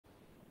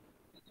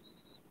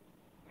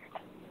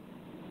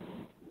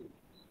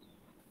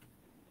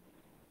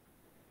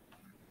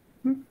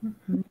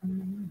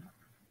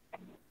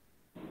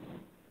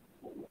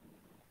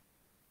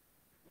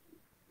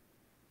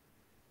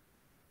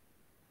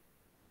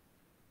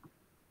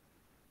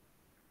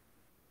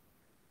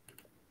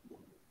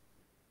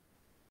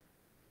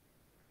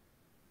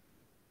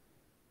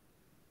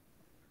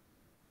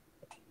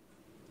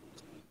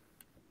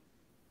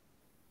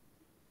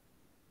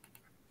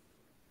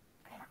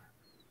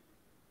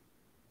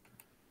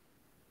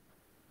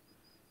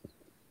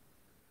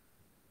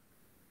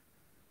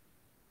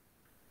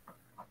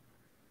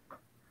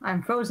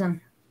I'm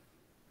frozen.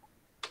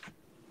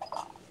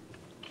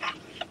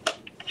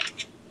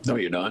 No,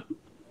 you're not.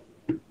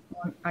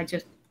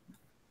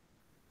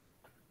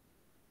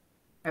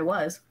 I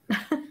was.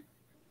 I'm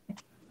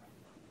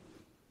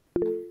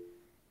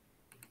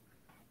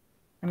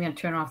going to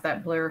turn off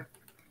that blur.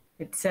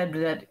 It said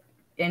that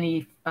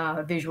any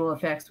visual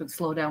effects would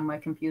slow down my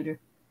computer.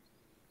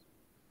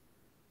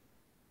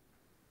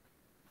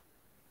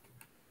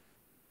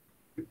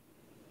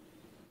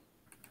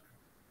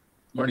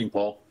 Morning,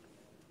 Paul.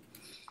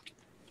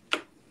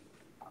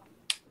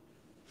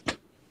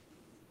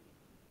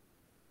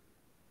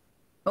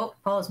 Oh,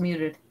 Paul's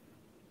muted.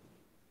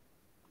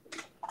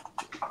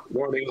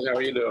 Morning, how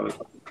are you doing?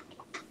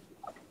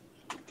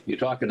 You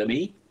talking to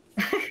me?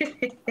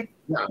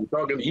 Yeah, I'm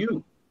talking to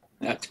you.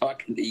 I'm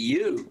talking to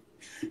you.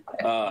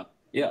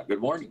 Yeah, good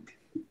morning.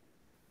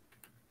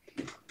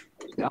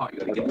 Now I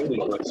gotta I get muted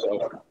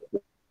myself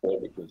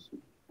because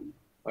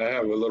I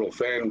have a little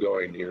fan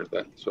going here,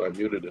 so I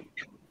muted it.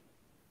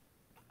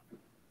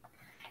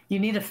 You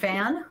need a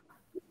fan?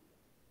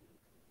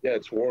 Yeah,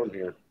 it's warm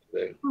here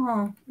today.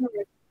 Oh.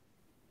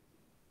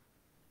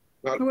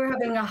 We're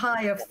having a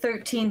high of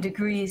 13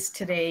 degrees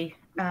today,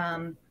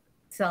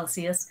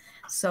 Celsius.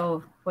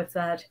 So what's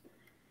that?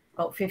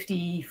 About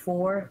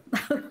 54.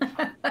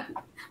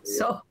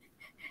 So,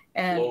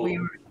 and low, we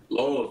were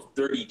low of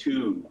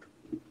 32.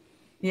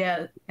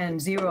 Yeah, and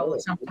 0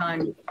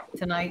 sometime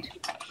tonight.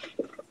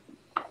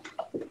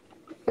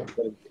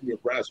 Your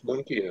brass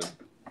monkey in.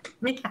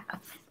 Yeah,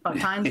 about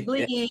time to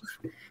leave.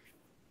 As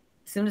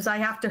soon as I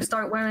have to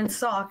start wearing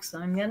socks,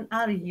 I'm getting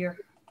out of here.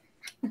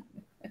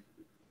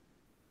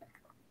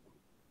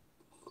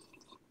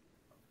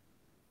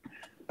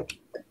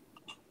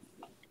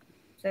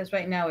 Says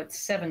right now it's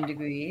 7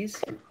 degrees.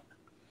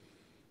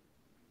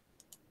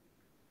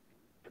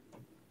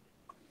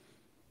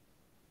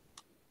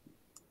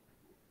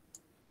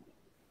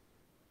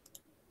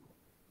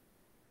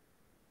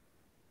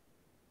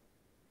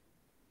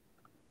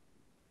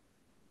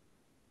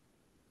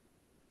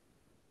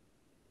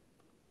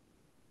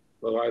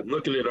 Well, I'm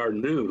looking at our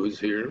news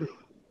here.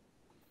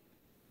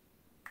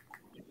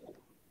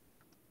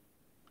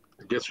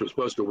 I guess we're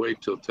supposed to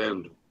wait till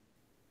 10 to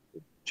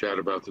chat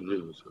about the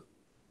news.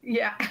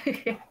 Yeah.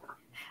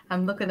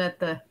 I'm looking at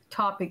the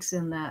topics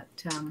in that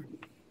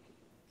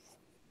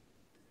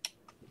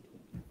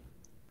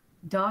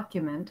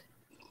document.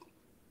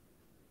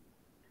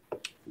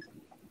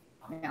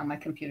 Now my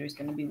computer's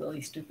going to be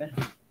really stupid.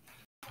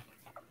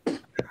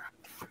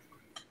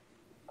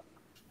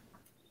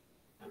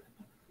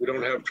 We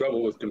don't have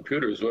trouble with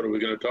computers. What are we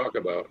going to talk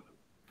about?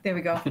 There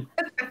we go.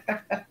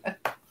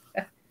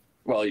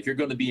 Well, if you're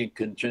going to be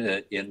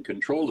in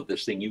control of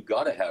this thing, you've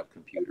got to have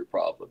computer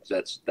problems.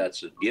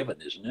 That's a given,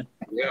 isn't it?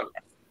 Yeah.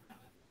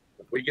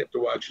 We get to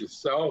watch you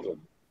solve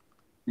them.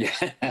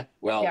 Yeah.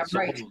 Well, Yeah,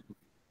 some right. of them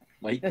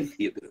might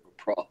be a bit of a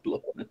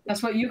problem.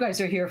 That's what you guys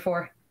are here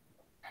for.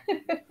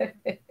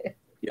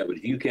 Yeah, but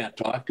if you can't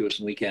talk to us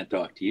and we can't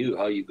talk to you,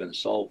 how are you going to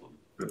solve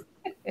them?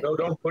 No,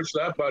 don't push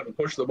that button.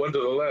 Push the one to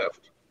the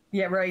left.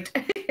 Yeah, right.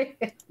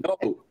 No,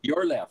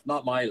 your left,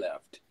 not my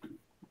left.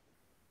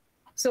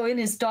 So in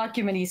his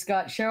document, he's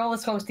got Cheryl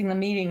is hosting the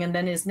meeting, and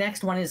then his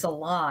next one is a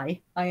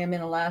lie. I am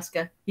in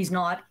Alaska. He's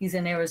not. He's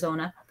in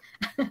Arizona.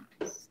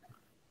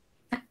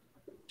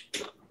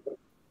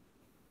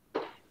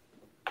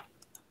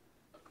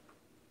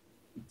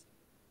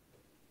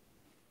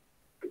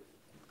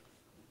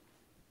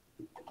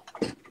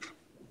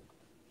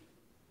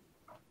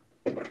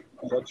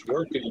 How much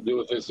work did you do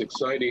with this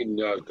exciting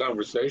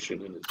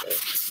conversation in his head?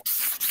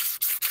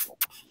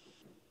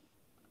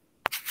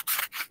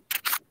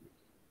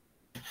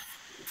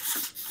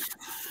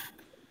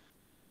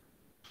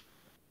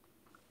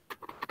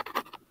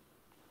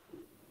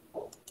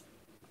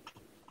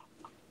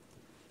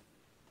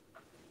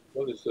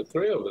 Well, it's the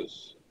three of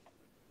us.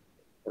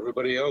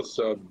 Everybody else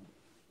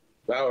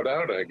bowed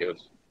out, I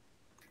guess.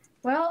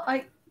 Well,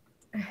 I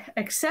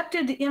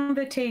accepted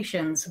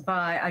invitations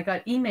I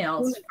got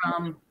emails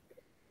from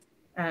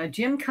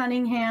Jim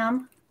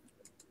Cunningham,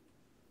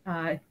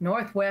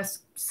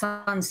 Northwest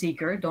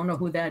Sunseeker, don't know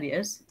who that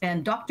is,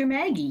 and Dr.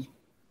 Maggie.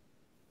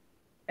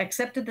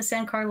 Accepted the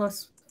San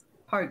Carlos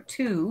Part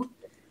 2.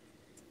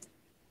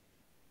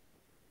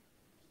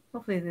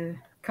 Hopefully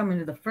they're coming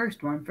to the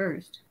first one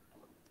first.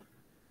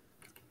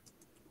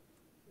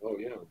 Oh,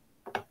 yeah.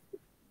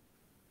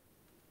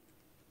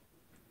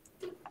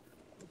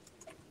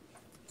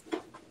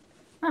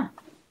 Huh.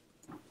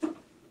 I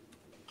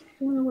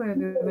don't know where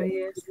everybody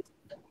is.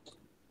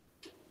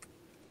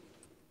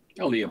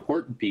 Well, the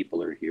important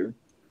people are here.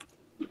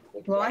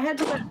 Well, I had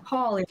to let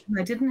Paul in.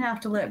 I didn't have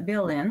to let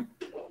Bill in.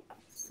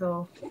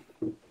 So,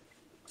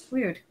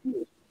 weird.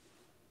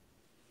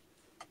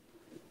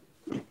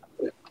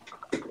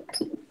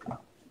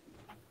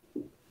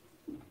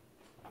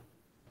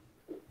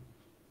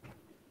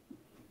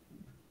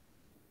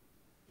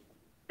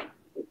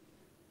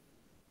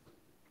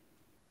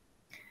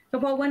 So,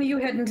 Paul, when are you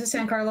heading to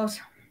San Carlos?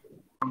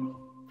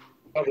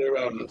 Probably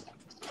around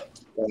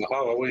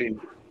Halloween.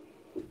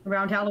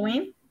 Around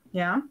Halloween?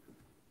 Yeah.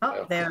 Oh,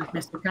 Yeah. there's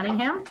Mr.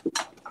 Cunningham.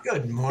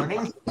 Good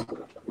morning.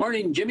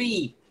 Morning,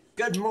 Jimmy.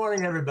 Good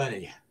morning,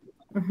 everybody.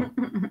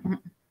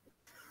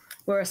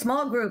 We're a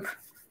small group.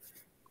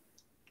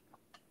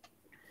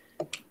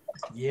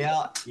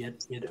 Yeah,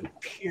 it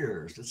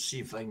appears. Let's see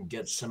if I can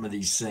get some of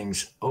these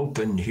things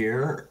open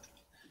here.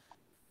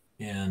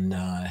 And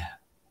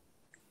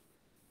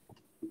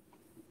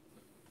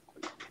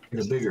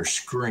get a bigger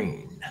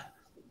screen.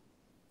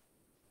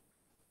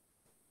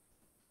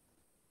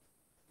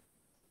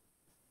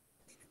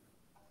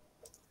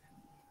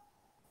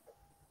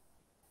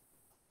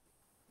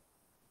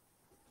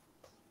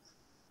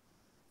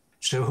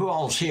 So who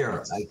all's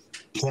here? I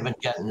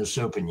haven't gotten this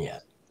open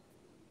yet.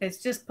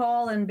 It's just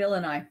Paul and Bill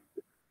and I.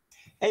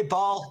 Hey,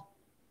 Paul.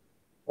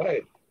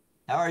 Hey,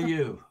 How are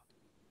you?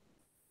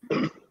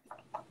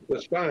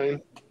 that's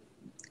fine.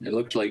 It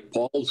looks like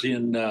Paul's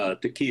in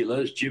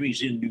Tequila,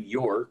 Jimmy's in New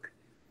York,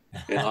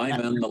 and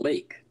I'm on the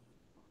lake.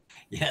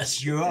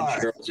 Yes, you And are.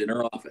 Cheryl's in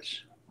her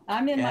office.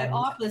 I'm in my And-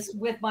 office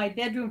with my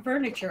bedroom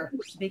furniture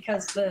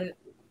because the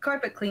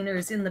carpet cleaner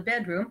is in the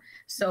bedroom.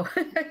 So,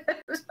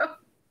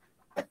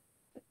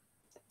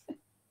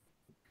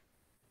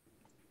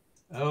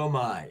 Oh,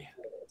 my.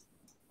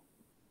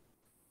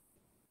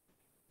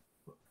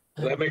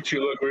 That makes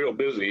you look real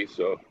busy,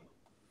 so.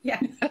 yeah,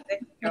 there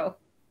you go.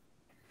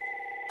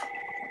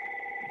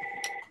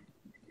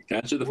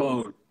 Answer the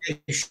phone.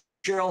 Hey,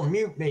 Cheryl,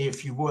 mute me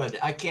if you would.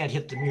 I can't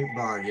hit the mute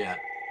bar yet.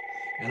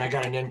 And I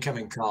got an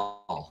incoming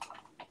call.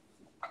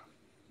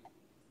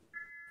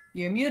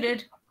 You're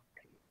muted.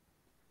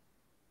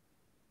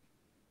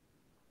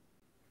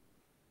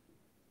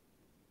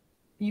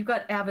 You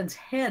got Avin's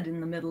head in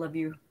the middle of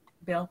you,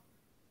 Bill.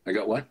 I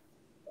got what?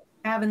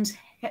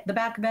 The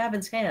back of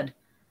Avin's head.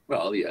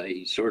 Well, yeah,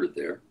 he's sort of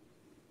there.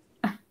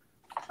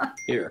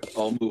 Here,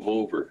 I'll move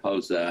over.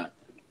 How's that?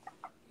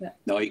 Yeah.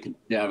 No, you can.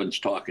 Evan's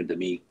talking to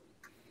me.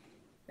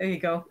 There you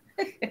go.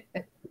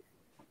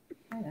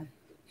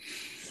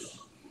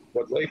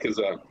 What lake is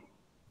that?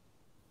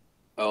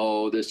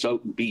 Oh, this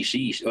out in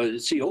BC. Oh,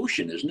 it's the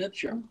ocean, isn't it,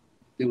 Cheryl?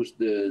 It was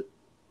the.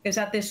 Is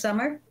that this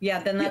summer?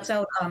 Yeah, then that's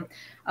out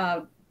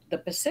the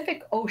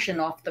Pacific Ocean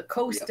off the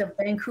coast of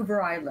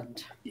Vancouver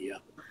Island, Yeah.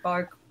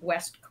 far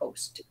west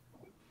coast.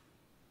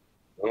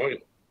 Oh, yeah.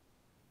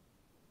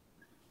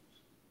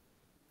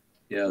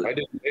 Yeah. I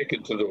didn't make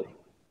it to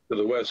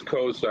the West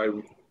Coast. I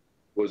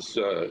was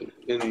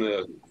in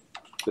the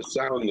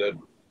sound that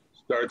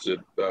starts at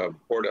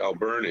Port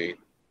Alberni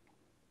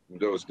and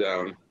goes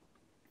down.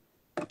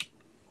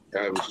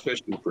 I was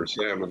fishing for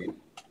salmon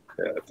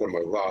from a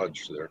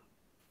lodge there.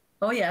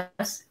 Oh,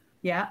 yes.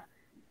 Yeah.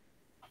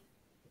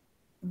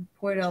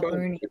 Port It's fun.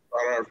 Alberni. We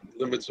caught our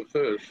limits of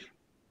fish.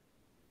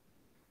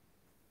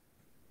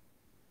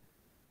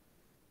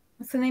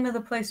 What's the name of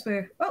the place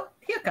where? Oh,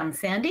 here comes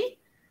Sandy.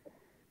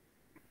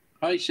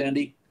 Hi,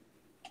 Sandy.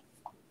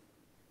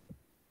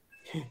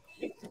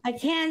 I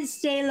can't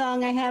stay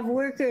long. I have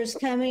workers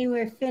coming.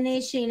 We're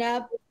finishing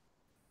up.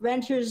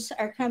 Renters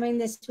are coming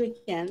this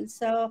weekend.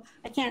 So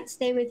I can't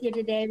stay with you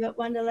today, but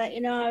wanted to let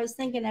you know I was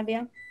thinking of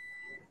you.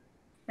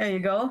 There you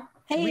go.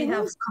 Hey, We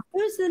have-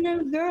 who's the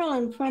new girl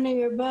in front of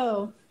your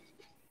bow?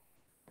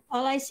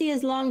 All I see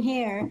is long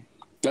hair.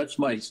 That's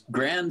my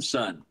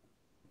grandson.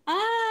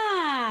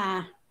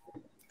 Ah,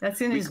 That's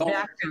in We his call-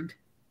 background.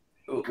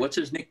 What's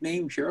his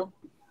nickname, Cheryl?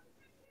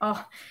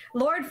 Oh,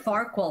 Lord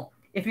Farquhar.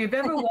 If you've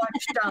ever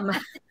watched,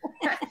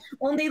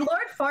 only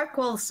Lord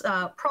Farquhar's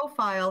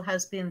profile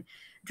has been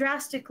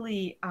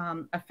drastically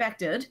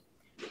affected.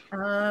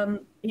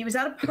 He was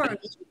at a party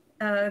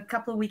a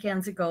couple of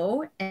weekends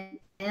ago,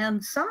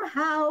 and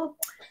somehow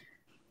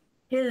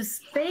his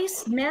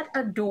face met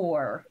a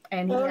door,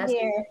 and he oh has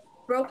dear. a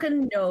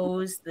broken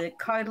nose. The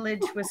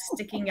cartilage was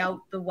sticking out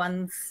the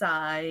one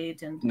side,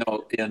 and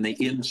No, on the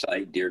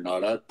inside, dear,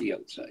 not out the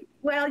outside.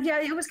 well, yeah,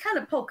 it was kind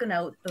of poking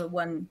out the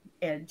one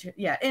edge.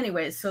 Yeah.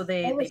 Anyways, so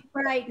It was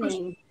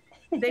frightening.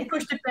 they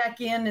pushed it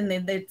back in, and they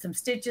did some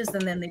stitches,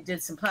 and then they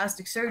did some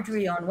plastic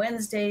surgery on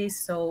Wednesday.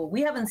 So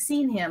we haven't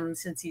seen him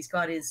since he's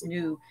got his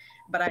new.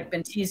 But I've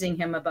been teasing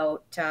him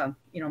about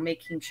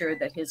making sure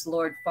that his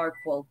Lord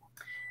Farquhar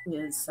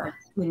is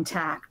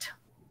intact.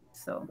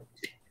 So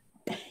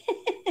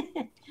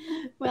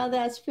Well,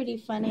 that's pretty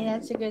funny.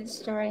 That's a good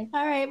story.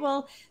 All right.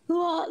 Well,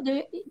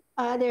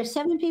 there's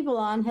 7 people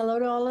on. Hello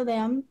to all of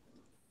them.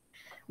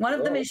 one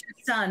of them is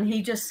your son.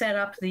 He just set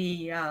up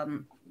the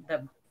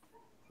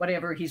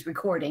whatever he's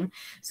recording.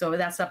 So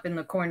that's up in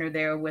the corner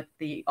there with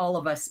all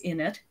of us in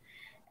it,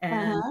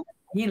 and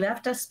he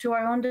left us to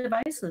our own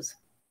devices.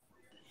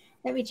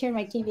 Let me turn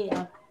my TV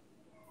off.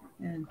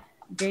 And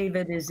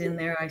David is in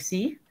there, I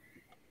see.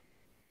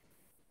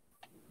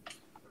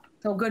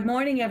 So good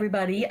morning,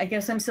 everybody. I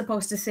guess I'm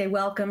supposed to say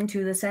welcome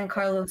to the San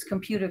Carlos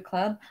Computer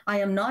Club. I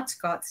am not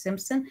Scott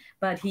Simpson,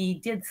 but he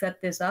did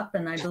set this up,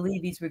 and I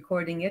believe he's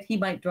recording it. He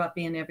might drop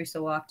in every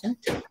so often.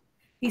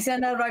 He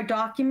sent out our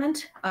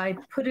document. I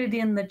put it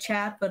in the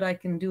chat, but I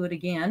can do it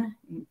again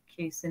in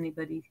case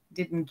anybody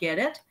didn't get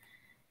it.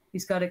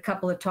 He's got a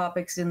couple of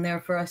topics in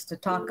there for us to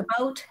talk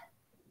about.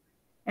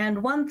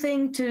 And one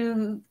thing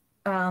to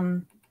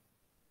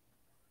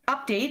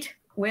update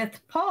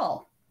with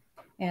Paul.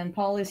 And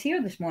Paul is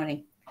here this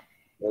morning.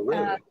 Oh,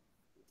 really?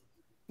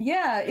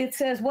 Yeah, it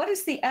says, what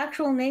is the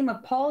actual name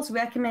of Paul's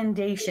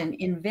recommendation?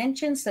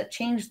 Inventions that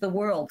change the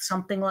world,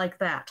 something like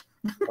that.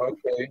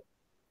 Okay.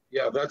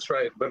 Yeah, that's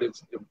right. But it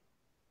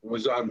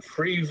was on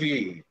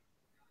Freevee.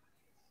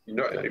 You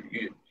know,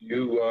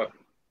 you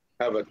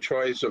have a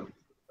choice of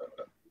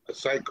a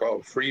site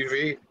called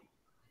Freevee,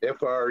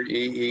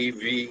 Freevee.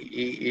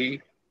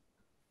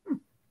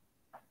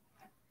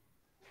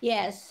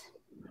 Yes.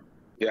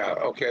 Yeah,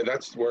 okay,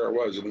 that's where it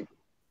was.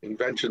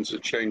 Inventions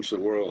that changed the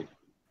world.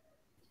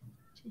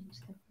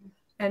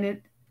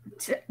 And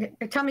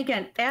tell me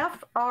again,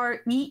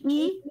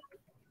 F-R-E-E?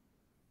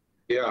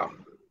 Yeah,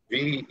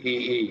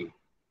 VEE.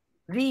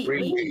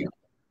 V-E.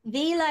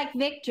 V like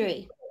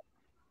victory.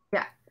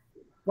 Yeah.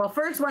 Well,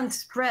 first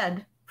one's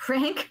Fred.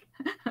 Frank.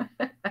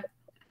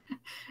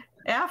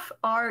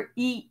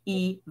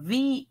 F-R-E-E-V-E-E.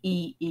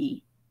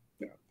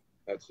 Yeah,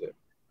 that's it.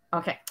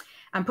 Okay.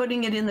 I'm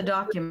putting it in the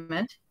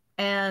document.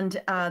 And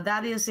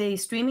that is a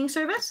streaming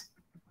service?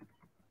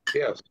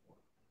 Yes.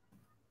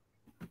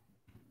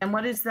 And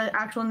what is the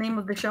actual name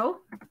of the show?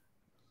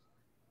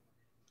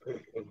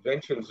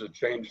 Inventions that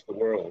changed the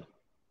world.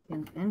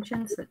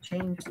 Inventions that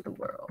changed the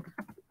world.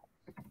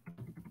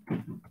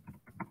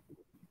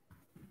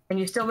 And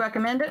you still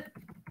recommend it?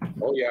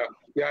 Oh, yeah.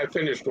 Yeah, I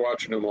finished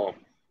watching them all.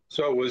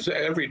 So it was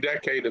every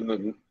decade in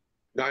the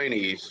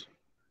 90s.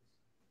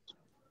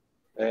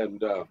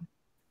 And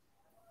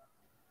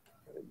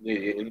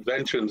the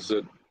inventions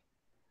that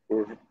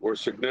were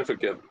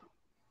significant.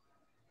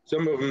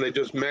 Some of them they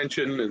just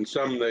mention, and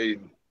some they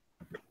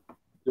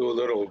do a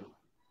little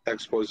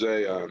expose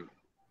on.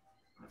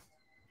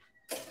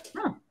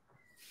 Oh,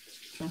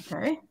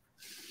 okay.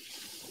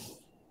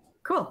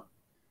 Cool.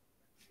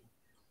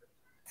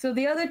 So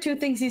the other two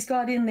things he's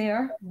got in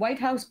there, White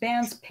House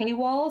bans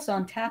paywalls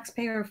on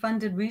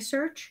taxpayer-funded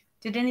research.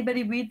 Did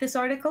anybody read this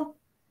article?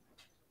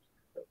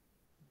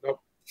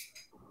 Nope.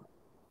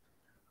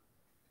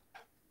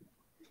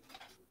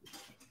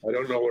 I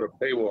don't know what a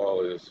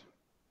paywall is.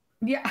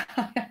 Yeah,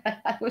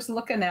 I was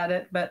looking at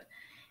it, but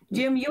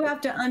Jim, you have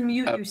to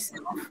unmute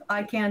yourself.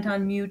 I can't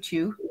unmute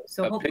you.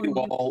 So a hopefully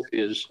paywall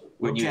is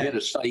when you Okay. hit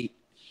a site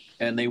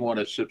and they want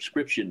a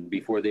subscription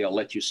before they'll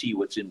let you see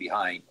what's in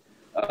behind.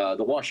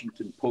 The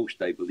Washington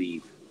Post, I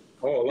believe.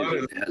 Oh,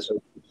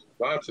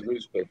 lots of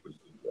newspapers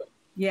do that.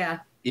 Yeah.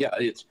 Yeah,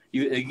 it's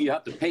you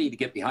have to pay to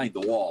get behind the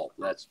wall.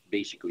 That's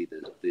basically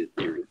the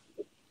theory.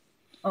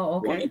 Oh,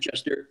 okay.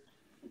 Winchester.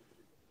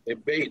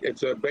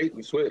 It's a bait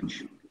and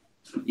switch.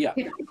 Yeah.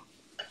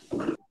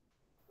 I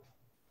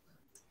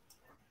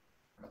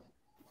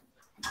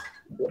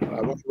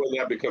wonder when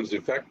that becomes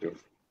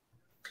effective.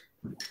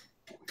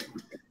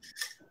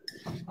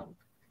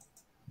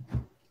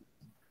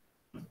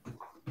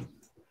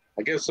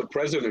 I guess the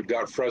president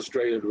got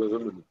frustrated with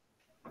him and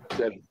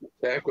said,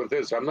 heck with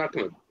this, I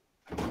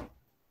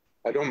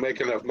don't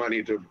make enough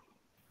money to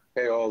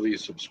pay all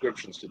these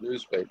subscriptions to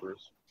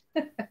newspapers.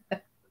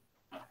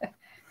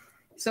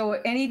 So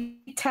any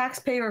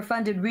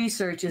taxpayer-funded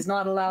research is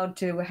not allowed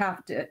to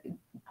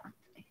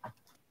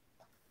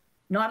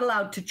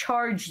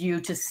charge you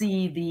to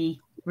see the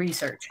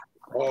research.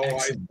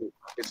 Oh,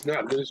 it's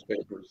not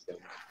newspapers then.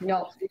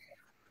 No.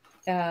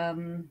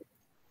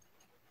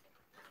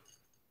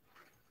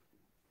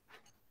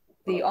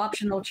 The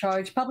optional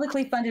charge,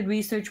 publicly funded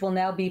research will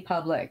now be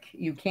public.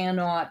 You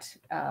cannot,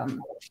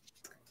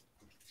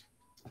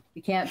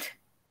 you can't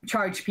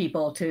charge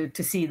people to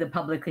see the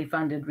publicly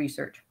funded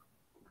research.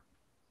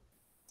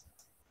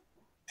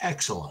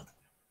 Excellent.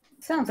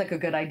 Sounds like a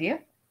good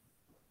idea.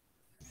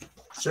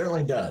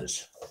 Certainly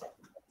does.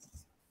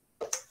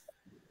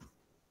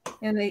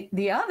 And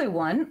the other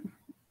one,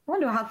 I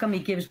wonder how come he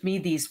gives me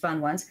these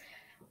fun ones.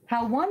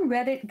 How one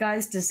Reddit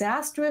guy's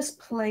disastrous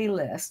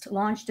playlist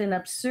launched an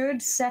absurd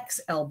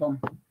sex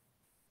album.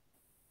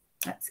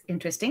 That's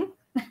interesting.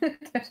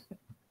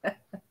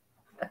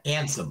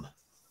 Anthem.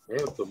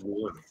 Anthem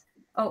one.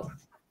 Oh,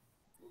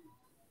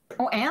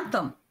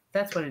 Anthem.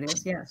 That's what it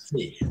is, yes.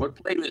 See. What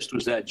playlist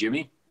was that,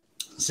 Jimmy?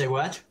 Say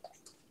what?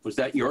 Was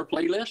that your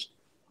playlist?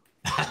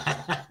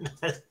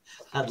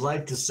 I'd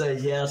like to say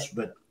yes,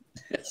 but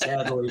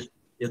sadly,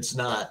 it's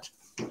not.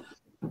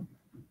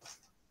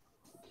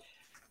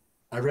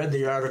 I read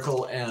the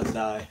article and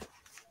I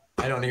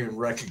don't even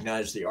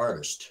recognize the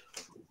artist.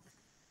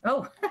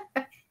 Oh,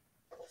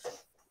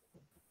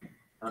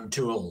 I'm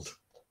too old.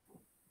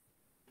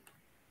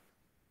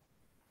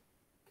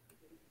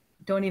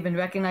 don't even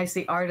recognize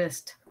the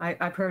artist.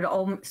 I've heard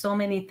so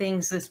many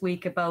things this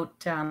week about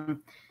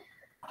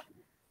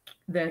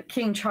the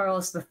King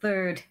Charles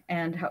III,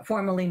 and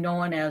formerly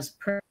known as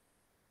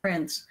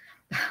Prince.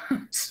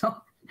 So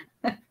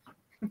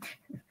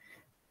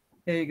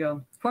there you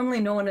go.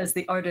 Formerly known as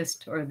the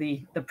artist or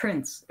the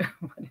prince,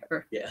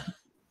 whatever. Yeah.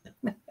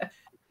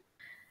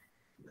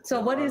 So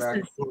what is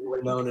this?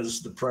 We're known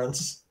as the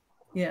Prince.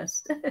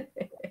 Yes.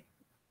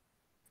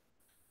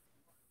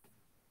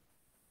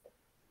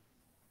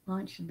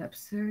 Launched an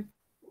absurd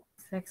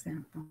sex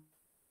anthem.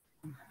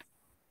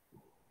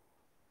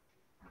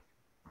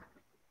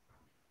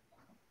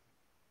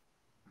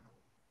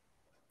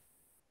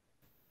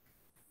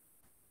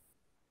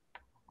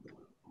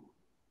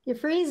 You're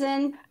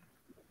freezing.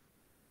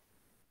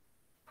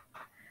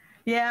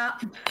 Yeah,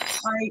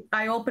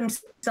 I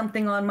opened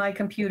something on my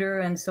computer,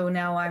 and so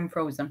now I'm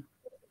frozen.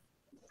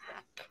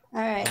 All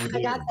right,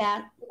 I got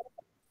that.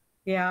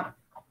 Yeah,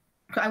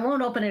 I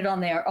won't open it on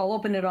there. I'll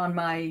open it on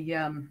my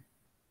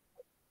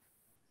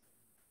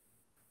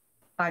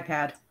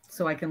iPad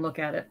so I can look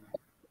at it.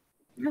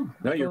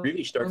 Now you're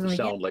really starting to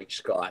sound like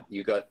Scott.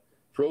 You got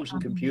frozen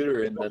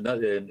computer and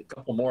a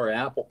couple more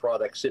Apple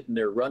products sitting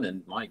there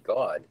running. My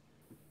God.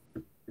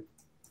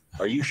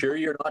 Are you sure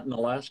you're not in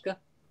Alaska?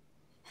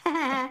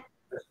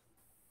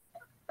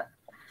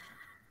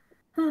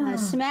 I'd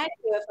smack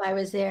you if I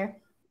was there.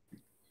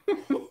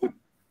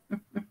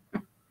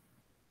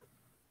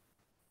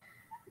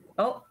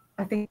 Oh,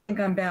 I think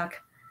I'm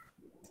back.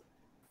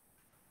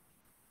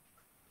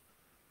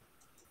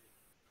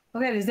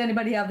 Okay, does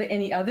anybody have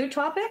any other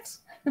topics?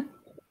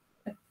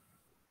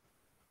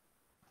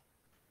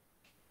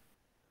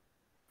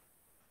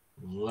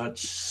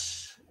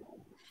 Let's.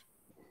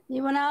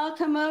 You want to all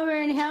come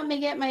over and help me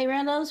get my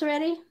rentals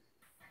ready?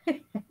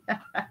 I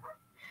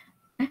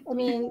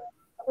mean,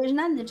 there's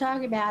nothing to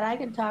talk about. I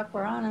can talk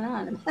for on and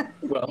on.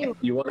 Well,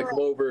 you want to come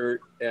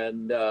over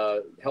and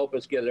help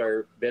us get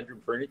our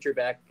bedroom furniture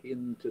back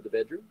into the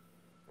bedroom?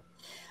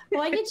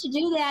 Well, I get to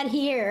do that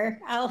here.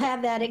 I'll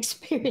have that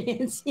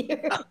experience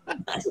here.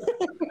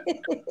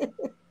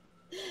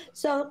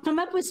 So come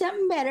up with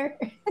something better.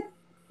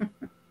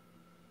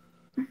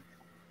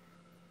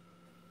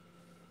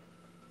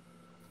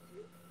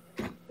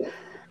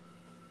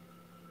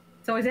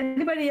 So is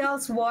anybody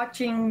else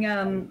watching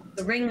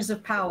The Rings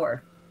of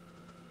Power?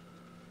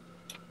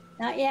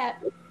 Not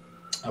yet.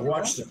 I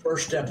watched the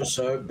first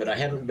episode, but I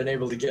haven't been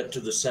able to get to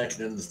the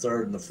second and the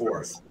third and the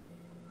fourth.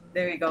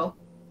 There you go.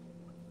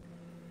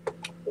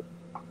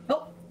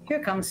 Oh,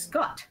 here comes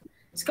Scott.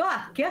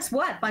 Scott, guess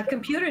what? My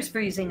computer's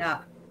freezing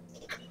up.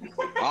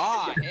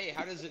 Ah, hey,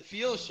 how does it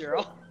feel,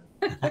 Cheryl?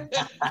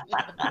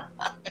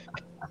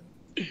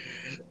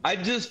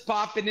 I'm just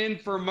popping in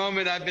for a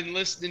moment. I've been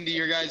listening to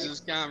your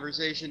guys'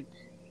 conversation,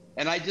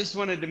 and I just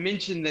wanted to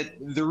mention that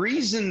the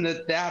reason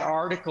that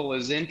article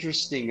is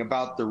interesting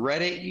about the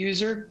Reddit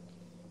user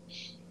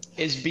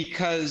is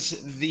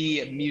because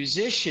the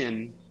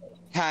musician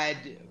had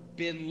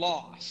been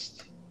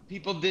lost.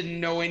 People didn't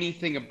know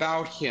anything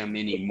about him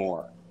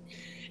anymore.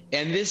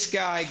 And this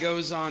guy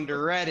goes on to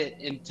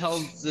Reddit and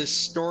tells this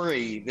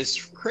story,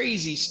 this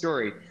crazy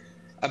story,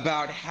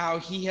 about how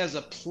he has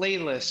a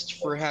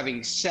playlist for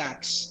having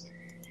sex,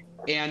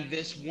 and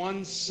this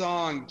one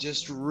song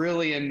just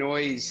really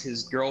annoys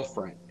his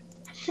girlfriend,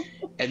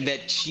 and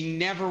that she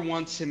never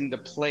wants him to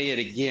play it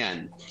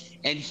again.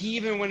 And he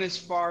even went as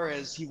far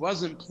as he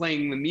wasn't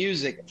playing the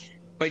music,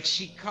 but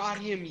she caught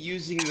him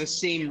using the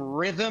same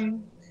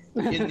rhythm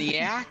in the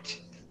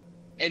act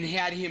and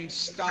had him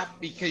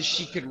stop because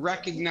she could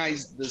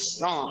recognize the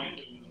song.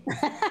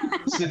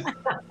 So,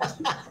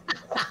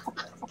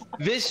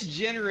 this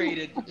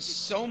generated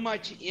so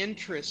much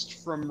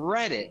interest from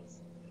Reddit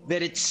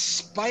that it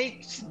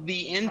spiked the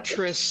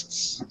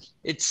interests,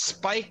 it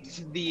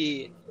spiked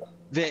the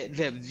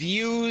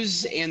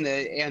views and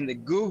the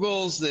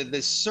Googles,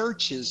 the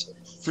searches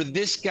for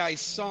this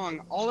guy's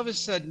song. All of a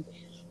sudden,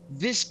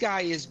 this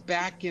guy is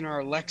back in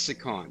our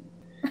lexicon.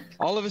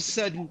 All of a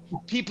sudden,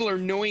 people are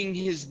knowing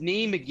his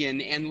name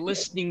again and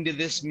listening to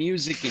this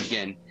music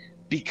again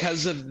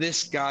because of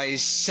this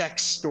guy's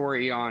sex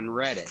story on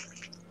Reddit.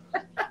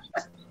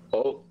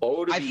 To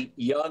be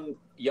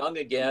young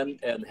again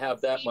and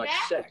have that much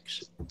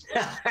sex.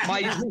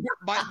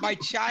 My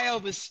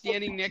child is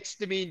standing next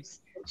to me.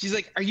 She's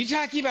like, "Are you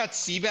talking about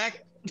Seebeck?"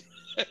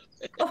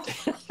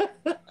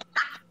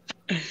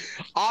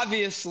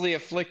 Obviously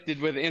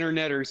afflicted with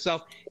internet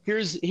herself.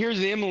 Here's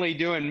Emily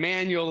doing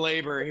manual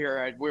labor here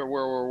at where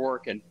we're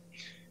working.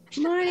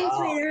 Morning,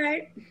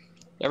 sweetheart.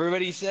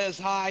 Everybody says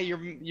hi.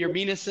 Your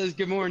Mina says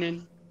good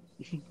morning.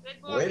 Good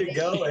morning. Way to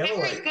go, If it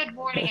Emily. was good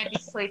morning, I'd be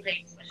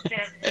sleeping.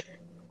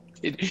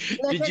 Did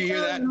you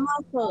hear that?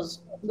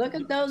 Muscles. Look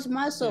at those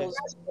muscles.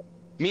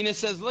 Mina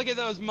says, "Look at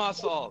those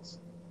muscles."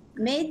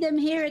 Made them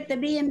here at the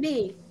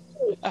B&B.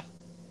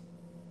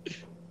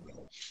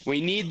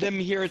 We need them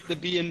here at the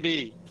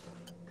B&B.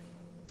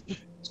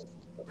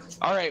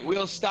 All right,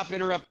 we'll stop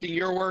interrupting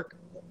your work.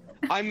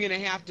 I'm going to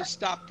have to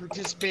stop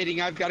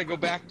participating. I've got to go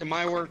back to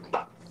my work.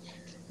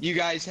 you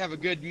guys have a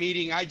good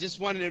meeting. I just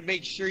wanted to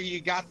make sure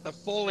you got the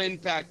full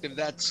impact of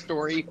that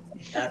story.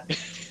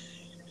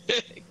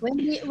 When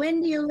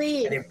do you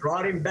leave? And it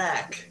brought him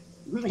back.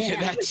 Yeah.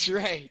 That's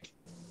right.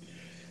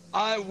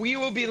 We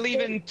will be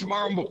leaving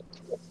tomorrow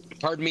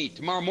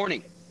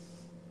morning.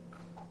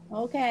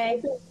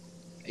 Okay.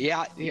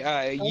 Yeah,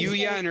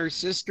 Yuya and her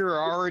sister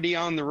are already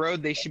on the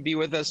road. They should be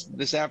with us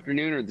this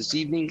afternoon or this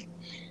evening.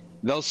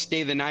 They'll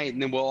stay the night,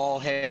 and then we'll all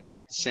head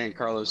to San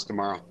Carlos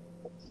tomorrow.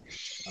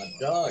 Hot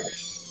dog.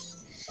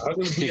 I'm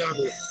going to be on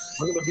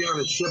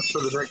a ship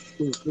for the next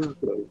 2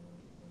 Tuesdays.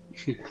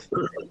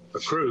 A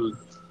cruise.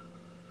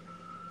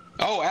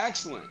 Oh,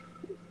 excellent.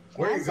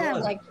 Where are That you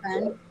sounds going? like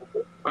fun.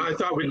 I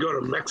thought we'd go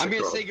to Mexico. I'm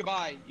going to say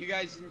goodbye. You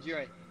guys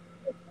enjoy.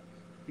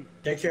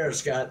 Take care,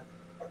 Scott.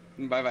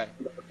 Bye-bye.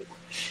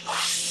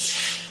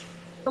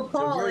 So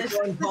Paul, where are you is,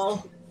 going,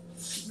 Paul?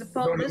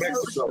 Paul, Go to this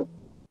is,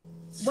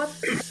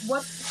 Mexico.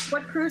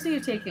 what cruise are you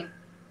taking?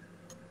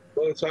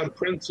 Well, it's on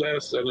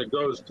Princess, and it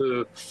goes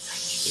to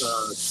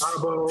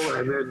Cabo,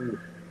 and then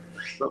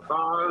La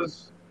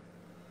Paz,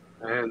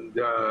 and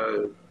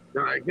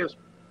I guess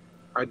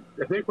I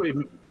think we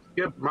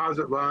skip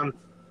Mazatlan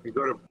and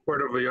go to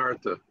Puerto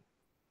Vallarta.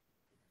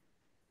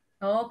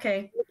 Oh,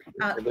 okay.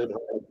 And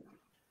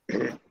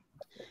then,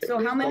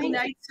 So how many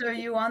nights are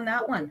you on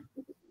that one?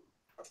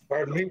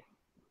 pardon me?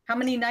 How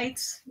many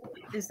nights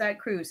is that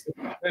cruise?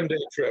 10-day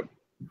trip.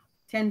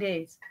 10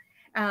 days.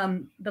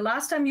 The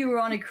last time you were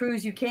on a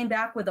cruise, you came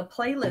back with a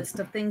playlist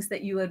of things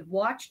that you had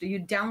watched, you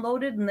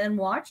downloaded and then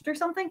watched or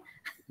something?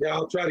 Yeah,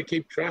 I'll try to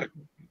keep track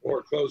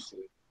more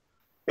closely.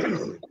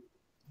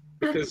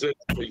 Because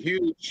it's a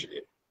huge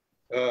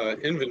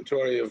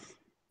inventory of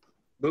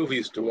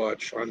movies to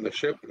watch on the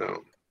ship now.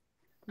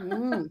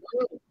 Mm.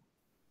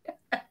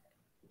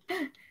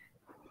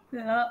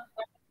 Yeah.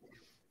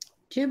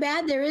 Too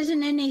bad there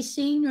isn't any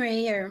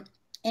scenery or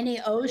any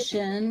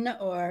ocean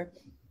or,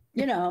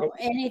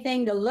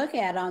 anything to look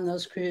at on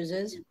those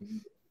cruises.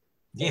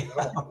 Yeah.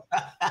 There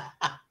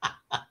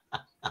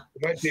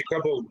might be a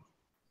couple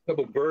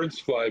birds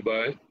fly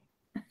by.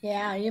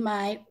 Yeah, you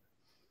might.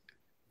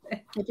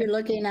 If you're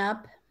looking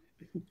up.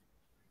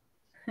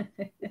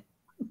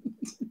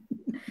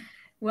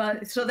 Well,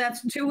 so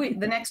that's 2 weeks.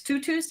 The next 2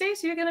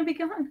 Tuesdays you're going to be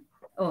gone?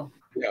 Oh,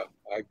 Yeah,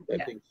 I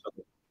Yeah. think so.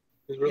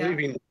 'Cause we're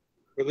Yeah.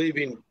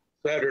 leaving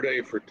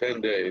Saturday for 10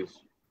 days.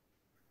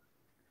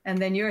 and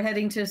then you're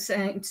heading to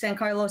San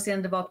Carlos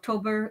end of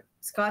October.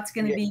 Scott's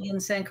going to be in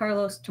San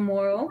Carlos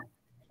tomorrow.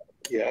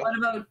 Yeah. What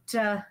about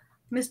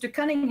Mr.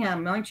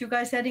 Cunningham? Aren't you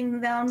guys heading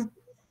down?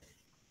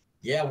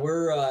 Yeah,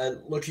 we're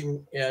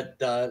looking at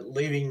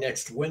leaving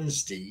next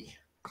Wednesday,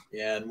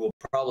 and we'll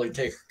probably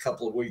take a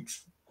couple of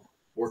weeks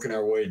working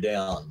our way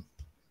down.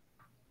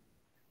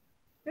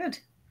 Good.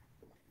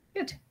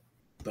 Good.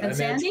 But And I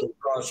imagine Sandy? we'll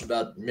cross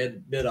about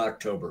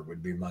mid-October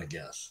would be my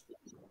guess.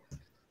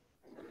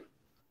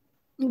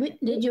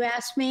 Did you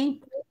ask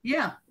me?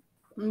 Yeah.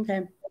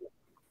 Okay.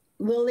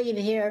 We'll leave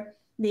here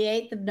the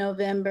 8th of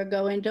November,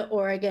 go into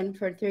Oregon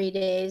for 3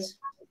 days,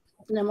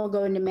 and then we'll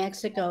go into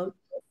Mexico,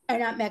 or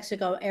not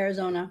Mexico,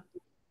 Arizona.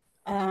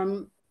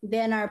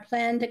 Then our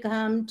plan to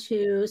come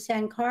to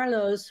San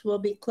Carlos will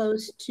be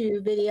close to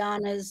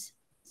Viviana's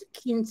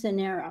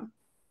quinceanera.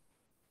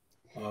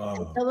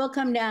 Oh, So we'll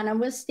come down and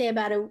we'll stay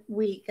about a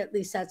week. At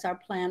least that's our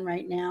plan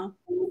right now.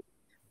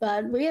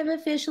 But we have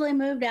officially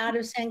moved out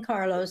of San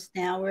Carlos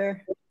now.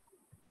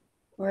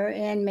 We're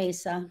in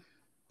Mesa.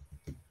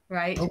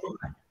 Right.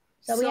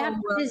 So we have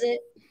to visit.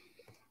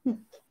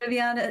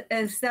 Viviana,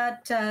 is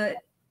that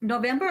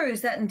November or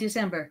is that in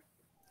December?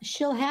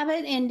 She'll have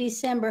it in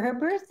December. Her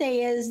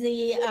birthday is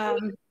the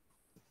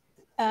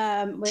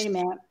wait a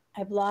minute.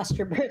 I've lost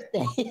her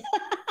birthday.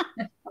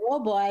 Oh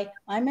boy,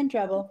 I'm in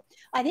trouble.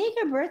 I think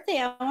her birthday,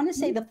 I want to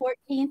say the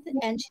 14th,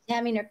 and she's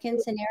having her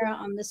quinceanera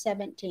on the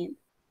 17th.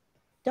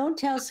 Don't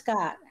tell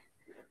Scott.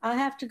 I'll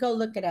have to go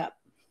look it up.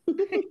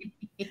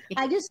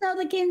 I just know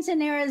the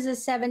quinceanera is the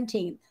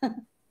 17th.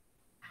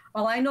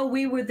 Well, I know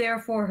we were there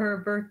for her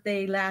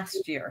birthday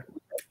last year.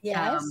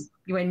 Yes.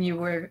 When you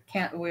were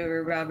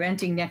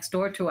renting next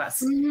door to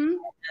us. Mhm.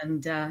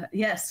 And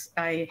yes,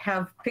 I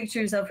have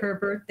pictures of her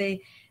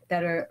birthday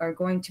that are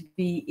going to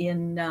be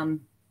in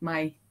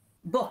my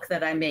book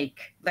that I make.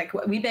 Like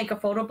we make a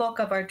photo book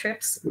of our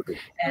trips, Oh,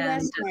 and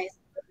that's nice.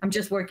 I'm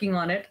just working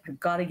on it. I've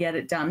got to get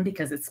it done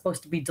because it's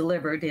supposed to be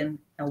delivered in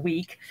a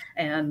week,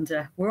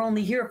 and we're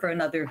only here for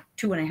another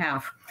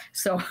 2.5.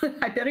 So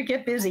I better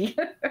get busy.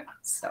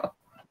 So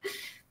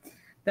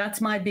that's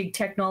my big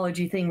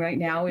technology thing right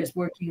now, is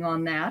working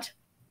on that,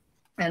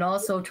 and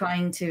also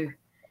trying to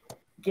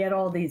get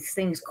all these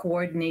things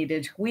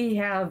coordinated. We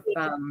have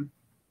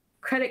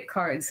credit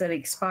cards that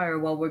expire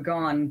while we're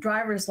gone,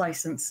 driver's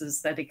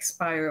licenses that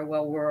expire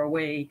while we're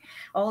away,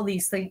 all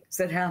these things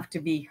that have to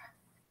be,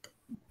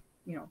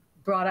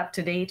 brought up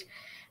to date.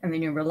 And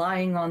then you're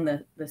relying on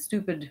the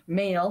stupid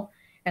mail.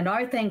 And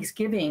our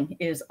Thanksgiving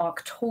is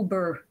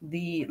October,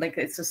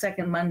 it's the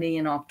second Monday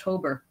in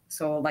October.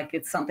 So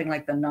it's something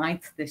like the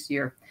 9th this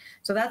year.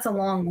 So that's a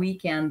long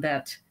weekend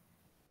that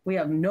we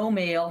have no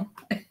mail.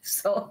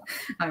 So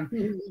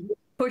I'm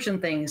pushing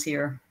things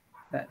here.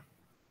 But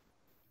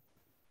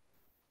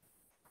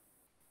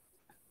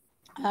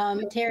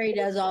Terry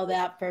does all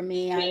that for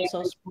me. I'm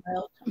so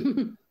spoiled.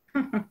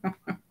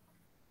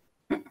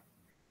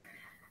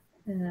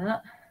 yeah.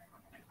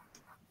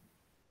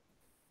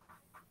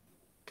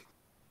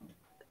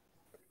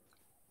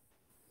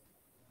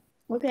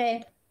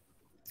 Okay.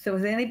 So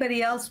is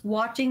anybody else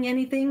watching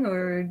anything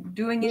or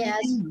doing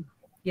anything?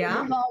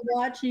 Yeah.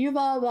 You've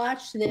all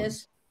watched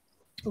this.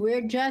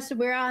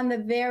 We're on the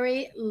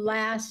very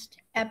last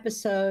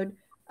episode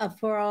of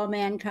For All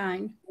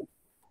Mankind.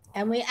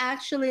 And we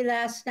actually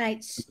last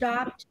night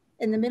stopped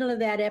in the middle of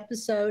that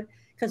episode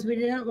because we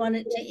didn't want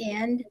it to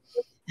end.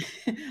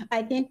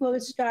 I think we'll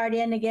start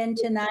in again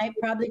tonight,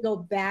 probably go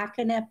back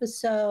an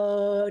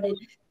episode and,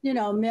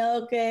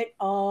 milk it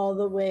all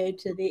the way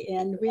to the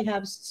end. We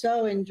have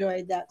so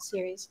enjoyed that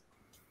series.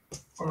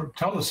 Well,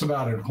 tell us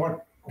about it.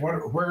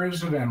 Where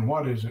is it and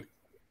what is it?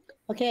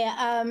 Okay,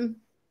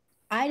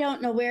 I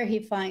don't know where he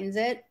finds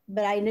it,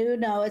 but I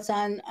know it's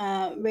on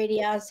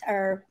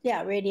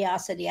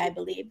Radiosity, I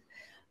believe.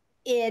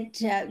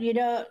 It,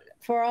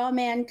 For All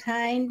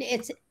Mankind,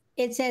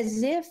 it's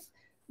as if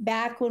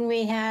back when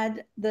we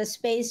had the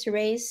space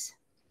race,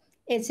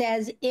 it's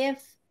as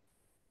if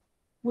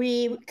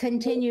we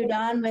continued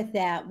on with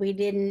that. We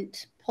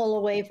didn't pull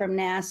away from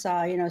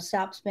NASA,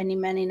 stop spending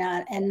money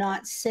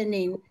not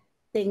sending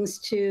things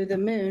to the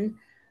moon.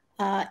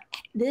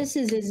 This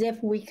is as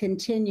if we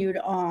continued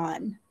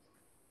on.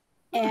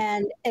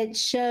 And it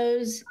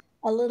shows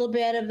a little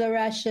bit of the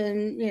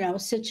Russian,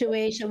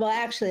 situation. Well,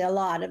 actually, a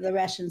lot of the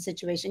Russian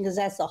situation, because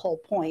that's the whole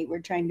point. We're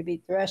trying to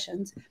beat the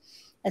Russians,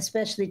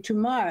 especially to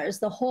Mars.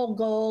 The whole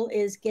goal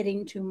is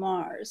getting to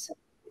Mars.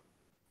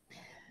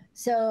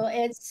 So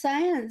it's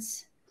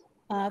science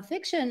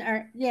fiction,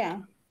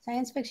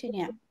 science fiction,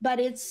 yeah. But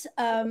it's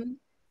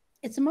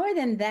more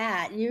than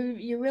that.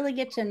 You really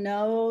get to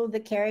know the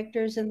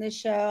characters in the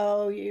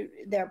show,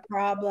 their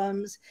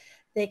problems.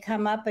 They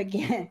come up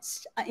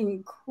against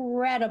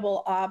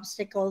incredible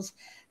obstacles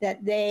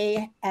that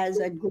they, as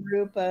a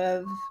group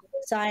of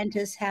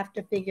scientists, have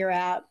to figure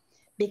out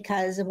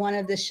because one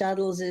of the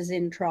shuttles is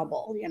in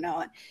trouble,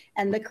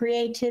 and the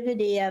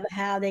creativity of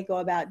how they go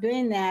about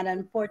doing that.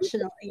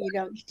 Unfortunately, you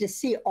don't get to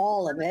see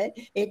all of it.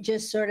 It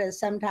just sort of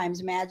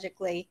sometimes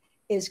magically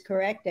is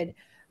corrected,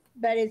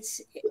 but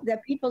it's the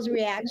people's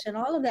reaction,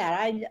 all of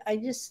that.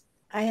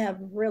 I have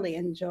really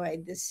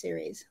enjoyed this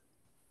series.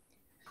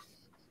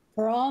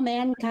 For All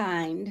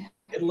Mankind.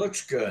 It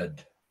looks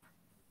good.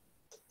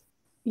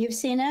 You've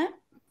seen it?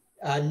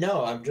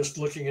 No, I'm just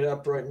looking it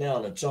up right now,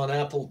 and it's on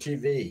Apple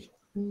TV.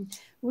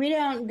 We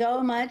don't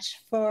go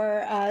much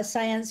for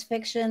science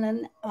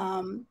fiction,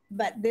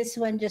 but this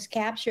one just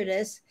captured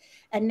us.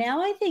 And now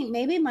I think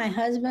maybe my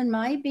husband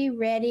might be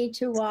ready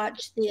to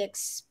watch The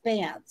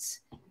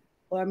Expanse.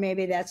 Or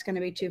maybe that's going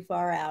to be too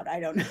far out. I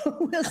don't know.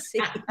 We'll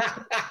see.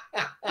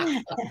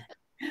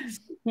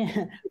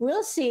 Yeah,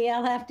 we'll see.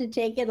 I'll have to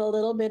take it a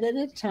little bit at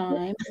a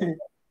time.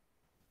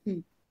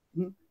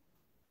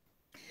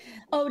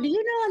 Oh, do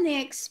you know on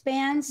The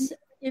Expanse,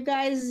 you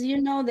guys,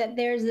 that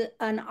there's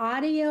an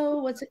audio,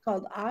 what's it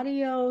called?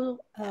 Audio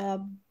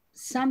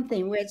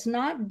something where it's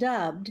not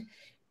dubbed.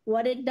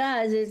 What it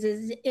does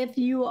is if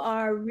you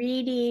are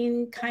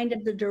reading kind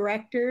of the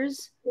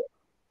director's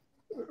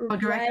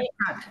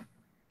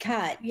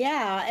cut,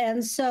 yeah.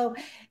 And so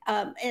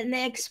in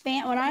The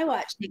Expanse, when I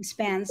watched The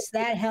Expanse,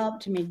 that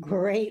helped me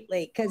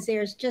greatly because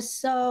there's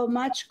just so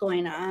much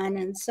going on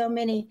and so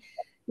many,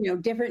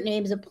 different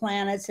names of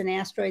planets and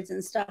asteroids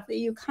and stuff that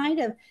you kind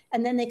of,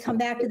 and then they come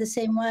back to the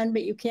same one,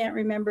 but you can't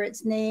remember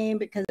its name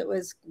because it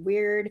was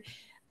weird.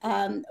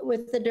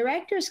 With the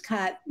director's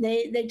cut,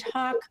 they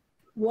talk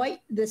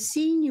what the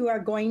scene you are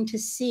going to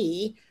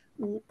see,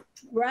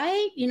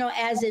 right?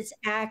 As it's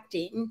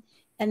acting.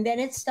 And then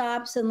it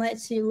stops and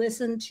lets you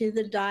listen to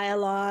the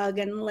dialogue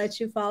and lets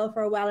you follow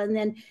for a while. And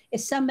then if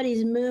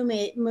somebody's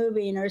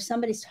moving or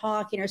somebody's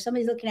talking or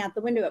somebody's looking out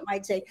the window, it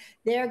might say,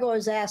 there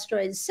goes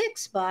asteroid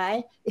 6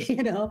 by,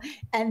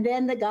 and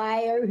then the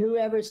guy or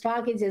whoever's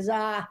talking says,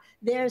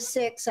 there's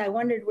 6. I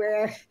wondered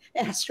where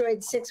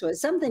asteroid 6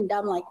 was, something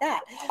dumb like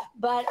that.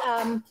 But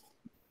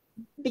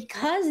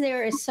because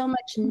there is so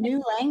much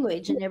new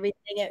language and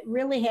everything, it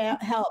really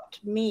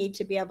helped me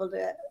to be able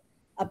to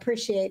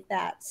appreciate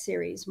that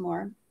series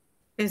more.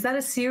 Is that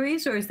a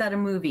series or is that a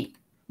movie?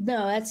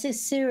 No, that's a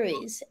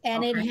series,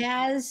 and it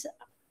has.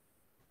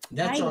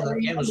 That's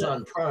on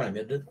Amazon Prime,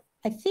 isn't it?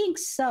 I think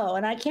so,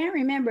 and I can't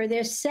remember.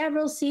 There's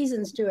several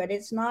seasons to it.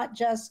 It's not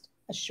just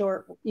a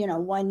short,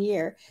 1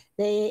 year.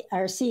 They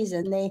are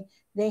season.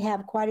 They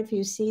have quite a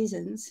few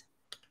seasons.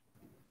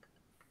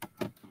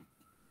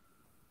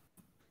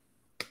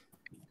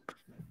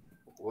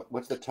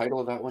 What's the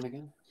title of that one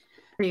again?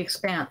 The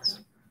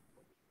Expanse.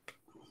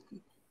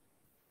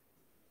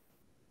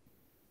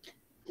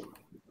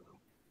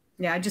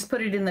 Yeah, I just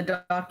put it in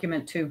the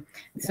document too.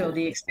 So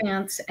The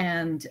Expanse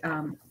and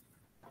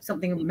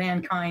something of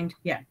Mankind.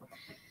 Yeah.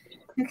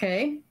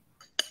 Okay.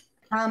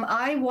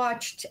 I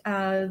watched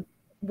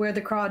where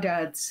the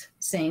crawdads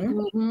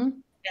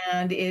sing,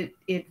 and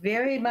it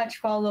very much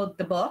followed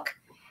the book,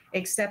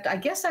 except I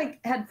guess I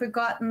had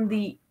forgotten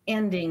the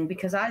ending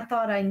because I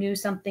thought I knew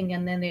something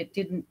and then it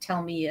didn't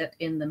tell me it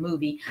in the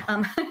movie.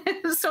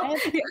 So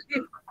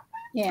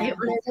yeah,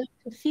 there's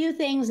a few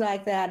things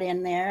like that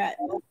in there.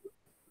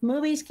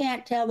 Movies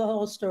can't tell the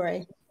whole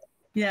story.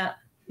 Yeah,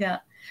 yeah,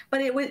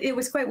 but it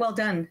was quite well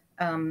done.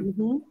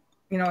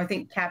 You know, I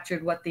think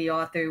captured what the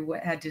author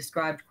had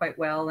described quite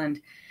well, and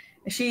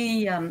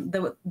she,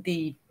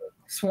 the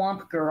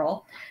swamp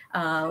girl,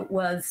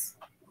 was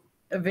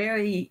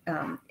very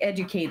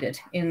educated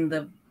in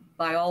the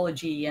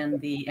biology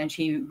and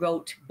she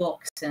wrote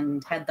books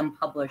and had them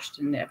published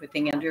and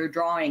everything, and her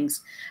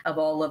drawings of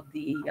all of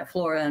the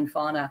flora and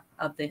fauna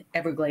of the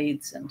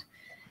Everglades and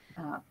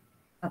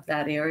of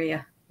that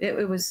area.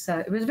 It was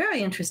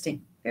very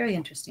interesting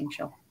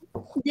show.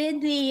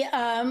 Did the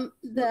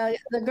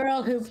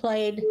girl who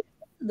played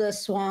the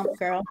swamp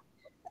girl,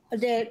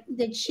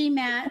 did she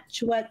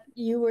match what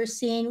you were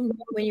seeing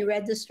when you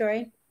read the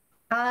story?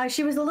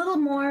 She was a little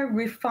more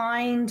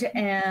refined,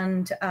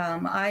 and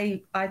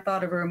I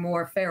thought of her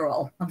more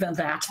feral than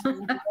that,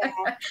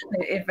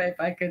 if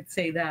I could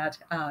say that.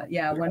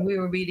 Yeah, when we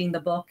were reading the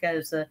book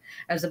as a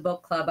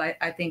book club,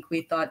 I think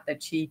we thought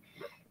that she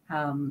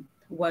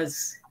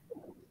was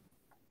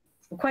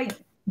quite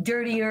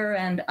dirtier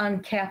and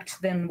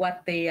unkept than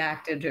what they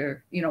acted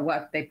her, you know,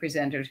 what they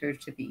presented her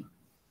to be.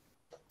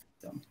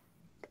 So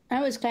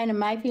that was kind of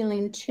my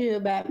feeling too,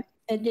 but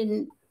it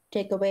didn't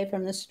take away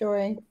from the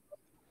story.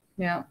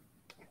 Yeah,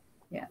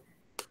 yeah.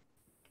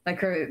 Like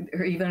her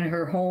even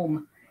her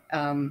home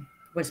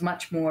was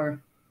much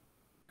more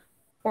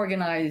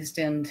organized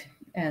and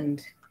I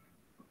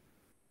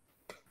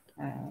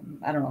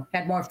don't know,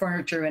 had more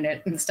furniture in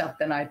it and stuff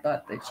than I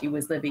thought that she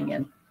was living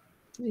in.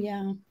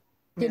 Yeah,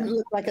 didn't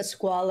look like a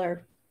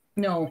squalor.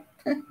 No.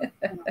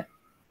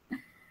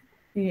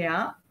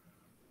 Yeah.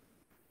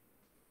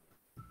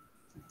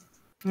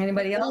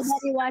 Anybody else?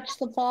 Anybody watch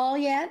The Fall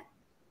yet?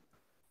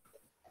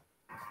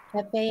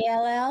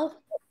 FALL?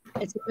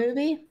 It's a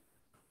movie?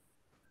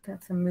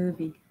 That's a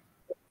movie.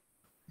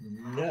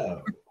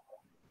 No.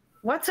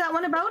 What's that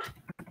one about?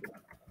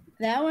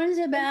 That one's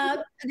about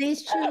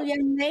these two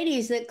young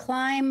ladies that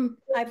climb,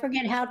 I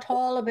forget how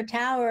tall of a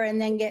tower,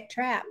 and then get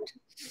trapped.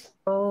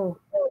 Oh.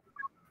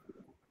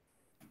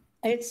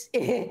 It's,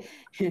 I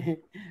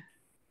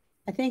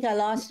think I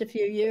lost a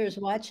few years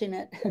watching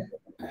it.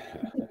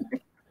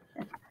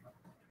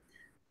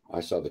 I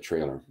saw the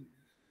trailer.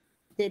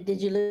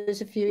 Did you lose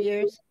a few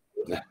years?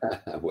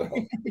 Well,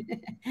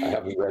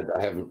 I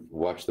haven't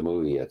watched the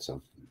movie yet,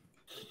 so.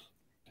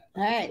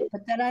 All right,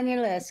 put that on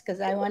your list because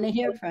I want to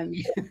hear from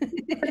you.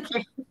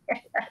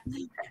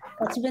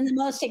 It's been the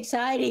most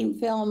exciting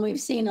film we've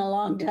seen in a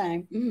long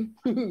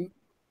time.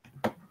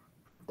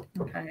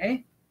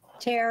 Okay.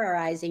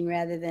 Terrorizing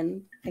rather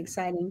than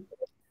exciting.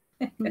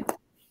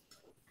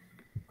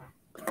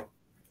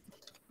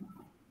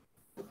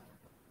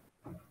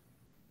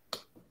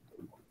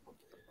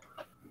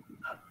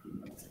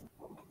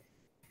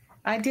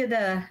 I did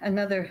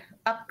another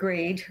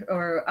upgrade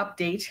or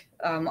update.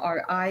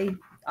 Our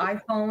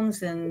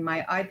iPhones and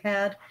my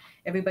iPad,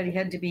 everybody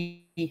had to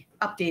be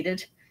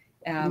updated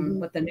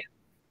with the new,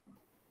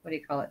 what do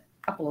you call it?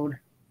 Upload.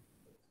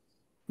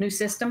 New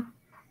system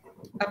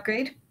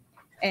upgrade.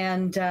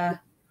 And the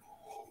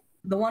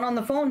one on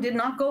the phone did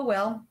not go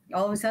well.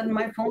 All of a sudden,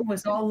 my phone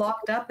was all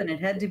locked up and it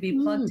had to be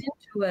plugged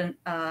into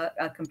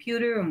a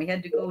computer, and we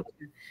had to go to,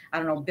 I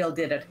don't know, Bill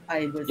did it.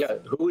 Yeah,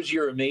 who was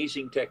your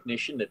amazing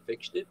technician that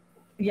fixed it?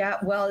 Yeah,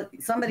 well,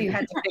 somebody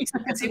had to fix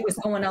it because it was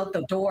going out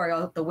the door,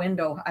 out the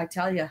window. I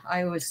tell you,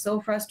 I was so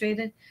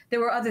frustrated.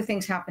 There were other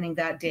things happening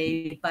that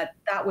day, but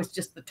that was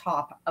just the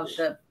top of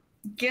the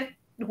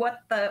like,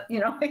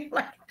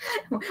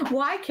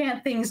 why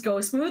can't things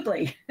go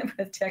smoothly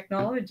with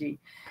technology?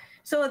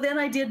 So then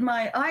I did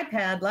my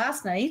iPad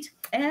last night,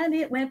 and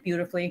it went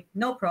beautifully,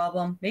 no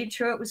problem. Made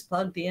sure it was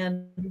plugged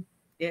in.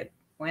 It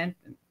went,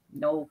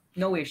 no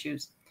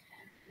issues.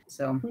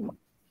 So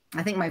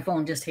I think my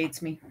phone just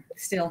hates me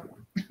still.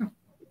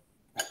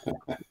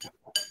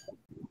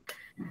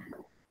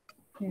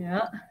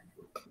 Yeah.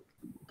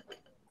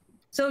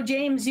 So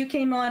James, you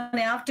came on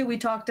after we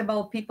talked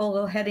about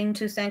people heading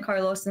to San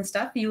Carlos and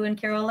stuff. You and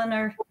Carolyn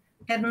are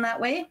heading that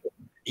way?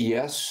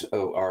 Yes,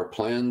 our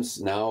plans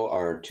now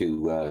are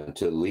to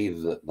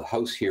leave the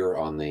house here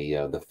on the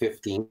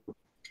 15th,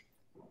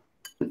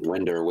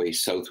 wend our way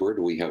southward.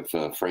 We have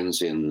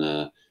friends in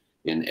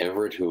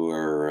Everett who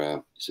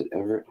are is it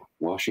Everett,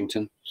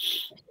 Washington?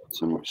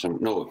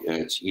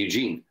 It's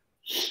Eugene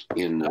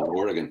in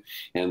Oregon,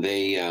 and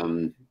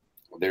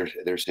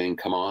they're saying,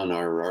 come on,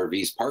 our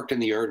RV's parked in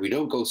the yard. We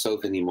don't go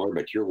south anymore,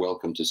 but you're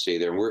welcome to stay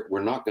there. And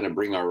we're not going to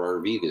bring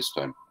our RV this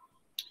time.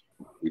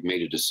 We've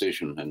made a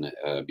decision, and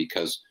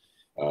because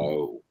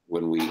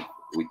when we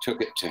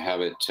took it to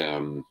have it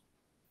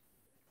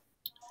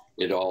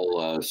it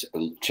all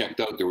checked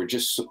out, there were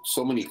just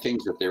so many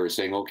things that they were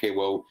saying, okay,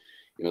 well,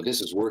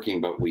 this is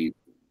working, but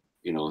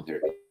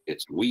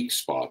it's a weak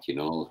spot,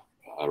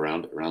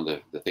 around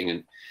the thing.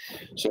 And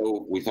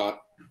so we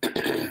thought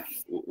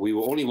we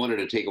only wanted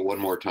to take it one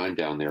more time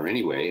down there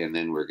anyway, and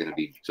then we're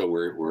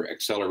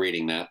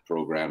accelerating that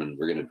program, and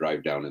we're going to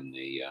drive down in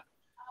the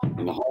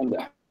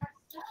Honda.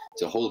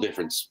 It's a whole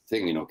different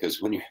thing, you know,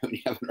 because when you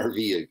have an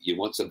RV, you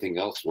want something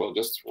else. Well,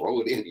 just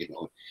throw it in, you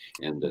know.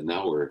 And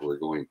now we're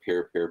going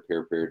pair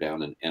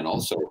down, and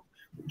also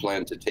we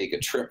plan to take a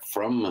trip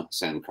from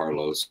San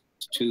Carlos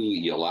to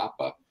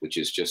Yelapa, which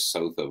is just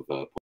south of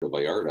Puerto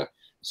Vallarta.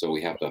 So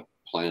we have to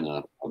plan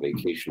a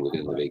vacation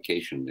within the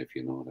vacation, if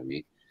you know what I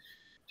mean,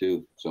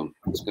 too. So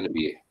it's going to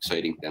be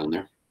exciting down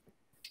there.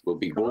 We'll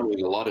be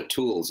borrowing a lot of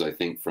tools, I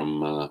think,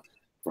 from our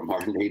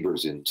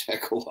neighbors in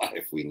Tequila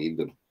if we need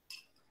them.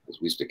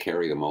 We used to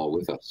carry them all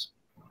with us.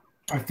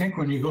 I think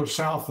when you go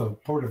south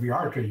of Puerto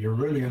Vallarta, you're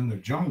really in the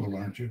jungle,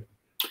 aren't you?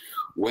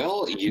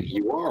 Well,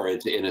 you are,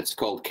 and it's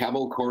called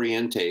Cabo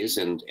Corrientes,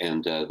 and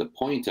the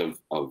point of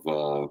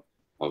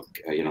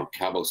you know,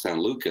 Cabo San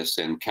Lucas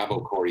and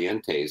Cabo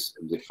Corrientes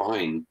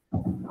define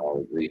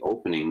the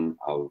opening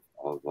of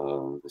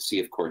the Sea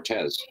of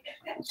Cortez.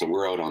 And so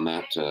we're out on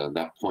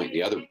that point.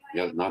 The other,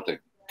 not the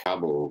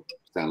Cabo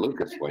San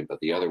Lucas point, but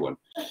the other one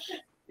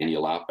in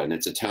Yelapa, and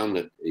it's a town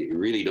that you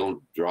really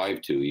don't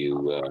drive to.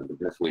 The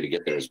best way to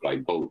get there is by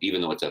boat,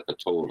 even though it's at the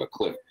toe of a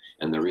cliff,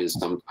 and there is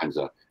sometimes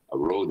a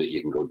road that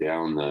you can go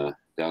down the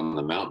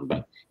mountain,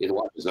 but it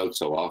washes out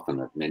so often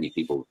that many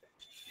people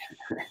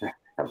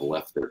have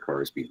left their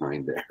cars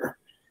behind there,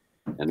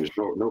 and there's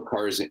no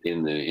cars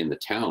in the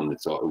town.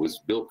 It was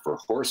built for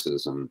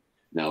horses, and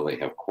now they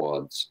have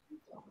quads.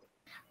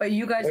 But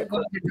you guys are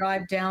going to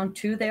drive down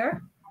to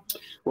there?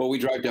 Well, we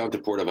drive down to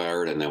Puerto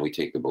Vallarta, and then we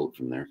take the boat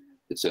from there.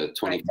 It's a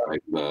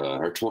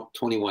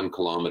 21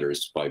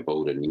 kilometers by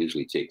boat, and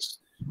usually takes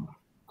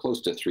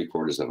close to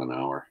 3/4 of an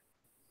hour.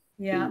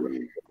 Yeah.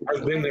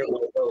 I've been there.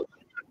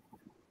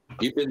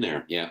 You've been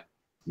there, yeah.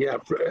 Yeah,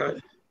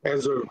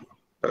 as a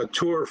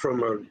tour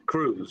from a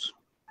cruise.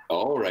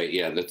 All right,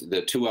 yeah, the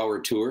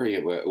 2-hour tour.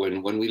 Yeah,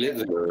 when we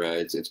live there,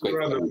 it's quite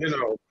fun. You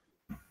know.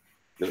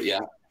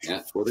 Yeah.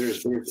 Well,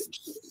 there's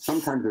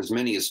sometimes as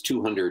many as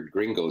 200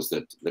 gringos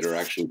that are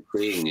actually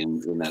staying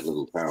in that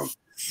little town,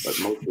 but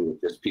mostly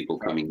it's just people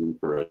coming in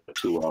for a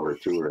 2-hour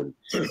tour, and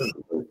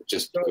it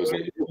just goes.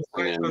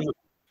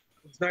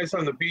 It's nice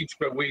on the beach,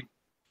 but we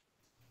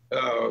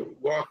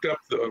walked up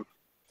the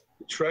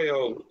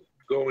trail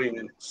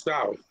going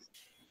south,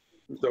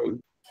 so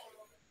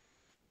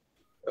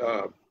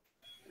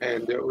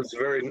and it was a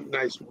very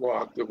nice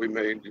walk that we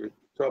made. We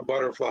saw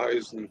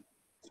butterflies and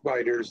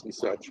spiders and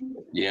such.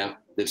 Yeah.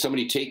 Did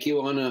somebody take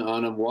you on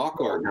a walk,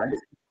 or?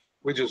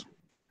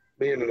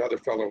 Me and another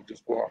fellow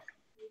just walked.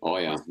 Oh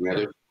yeah.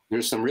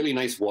 There's some really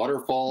nice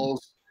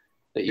waterfalls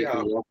that you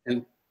can walk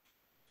in,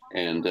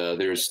 and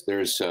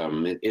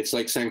it's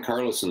like San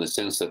Carlos in the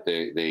sense that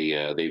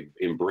they've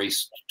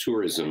embraced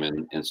tourism,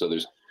 and so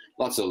there's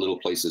lots of little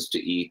places to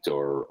eat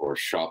or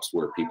shops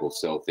where people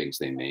sell things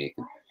they make.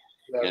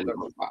 And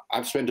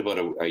I've spent about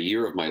a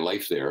year of my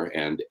life there,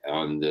 and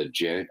on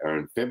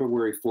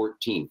February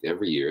 14th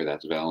every year,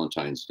 that's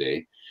Valentine's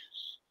Day,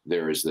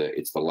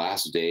 it's the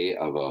last day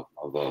of a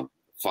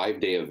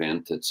 5-day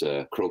event. It's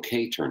a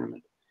croquet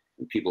tournament,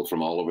 and people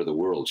from all over the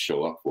world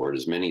show up for it.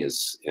 As many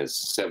as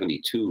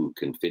 72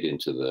 can fit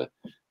into the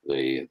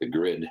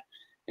grid,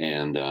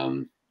 and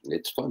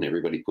it's fun.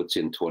 Everybody puts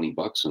in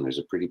 $20, and there's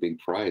a pretty big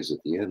prize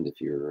at the end if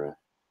you're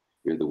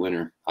the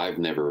winner. I've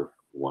never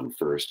won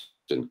first,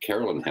 and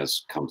Carolyn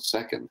has come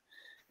second.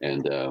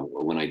 And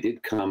when I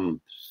did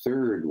come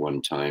third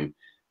one time,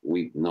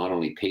 we not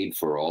only paid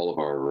for all of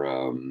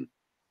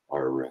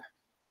our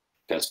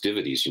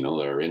festivities, you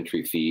know, our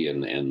entry fee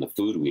and the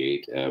food we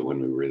ate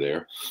when we were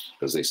there,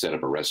 because they set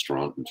up a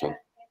restaurant and so,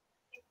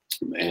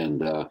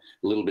 and a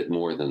little bit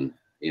more than,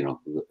 you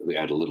know, we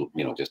had a little,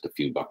 you know, just a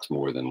few bucks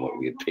more than what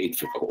we had paid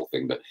for the whole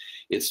thing, but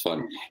it's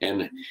fun.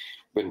 And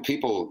when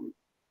people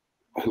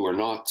who are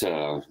not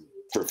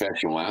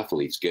professional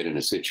athletes get in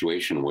a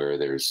situation where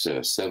there's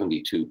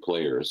 72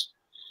 players,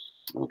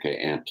 okay,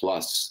 and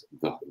plus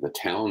the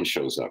town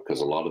shows up,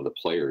 because a lot of the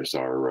players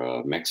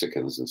are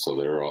Mexicans, and so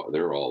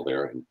they're all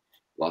there, and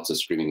lots of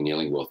screaming and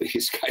yelling. Well,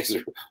 these guys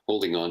are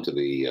holding on to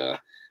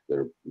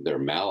their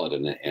mallet,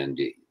 and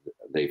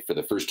they, for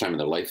the first time in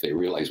their life, they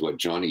realize what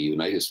Johnny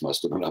Unitas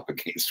must have been up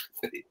against.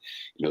 You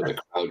know, the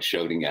crowd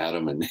shouting at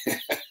him, and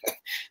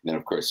then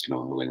of course, you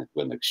know,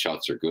 when the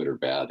shots are good or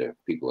bad,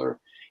 people are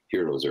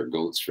heroes or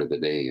goats for the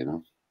day. You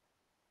know,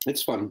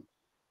 it's fun.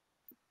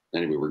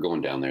 Anyway, we're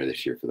going down there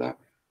this year for that.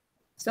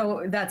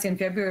 So that's in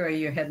February.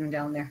 You're heading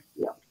down there.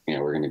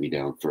 Yeah, we're going to be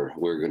down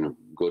we're going to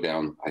go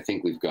down. I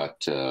think we've got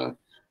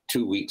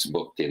 2 weeks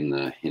booked in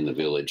the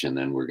village, and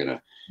then we're going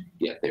to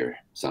get there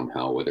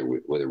somehow.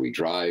 Whether we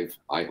drive,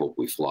 I hope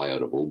we fly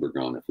out of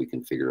Obregon if we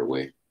can figure a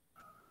way.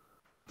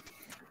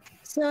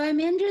 So I'm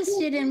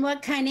interested in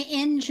what kind of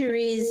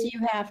injuries you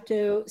have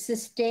to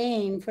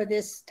sustain for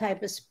this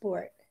type of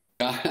sport.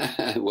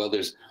 Well,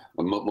 there's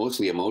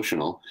mostly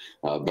emotional,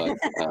 but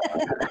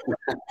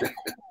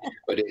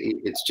but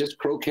it's just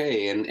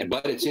croquet,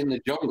 but it's in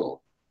the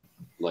jungle.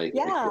 Like,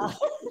 yeah.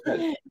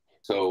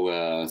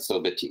 So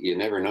that you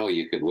never know,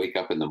 you could wake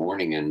up in the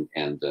morning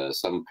and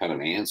some kind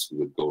of ants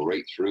would go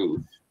right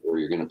through where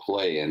you're going to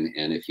play, and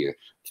if you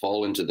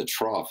fall into the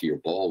trough, your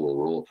ball will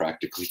roll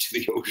practically to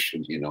the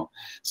ocean, you know.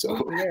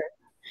 So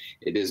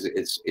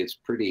it's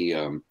pretty.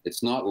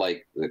 It's not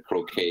like the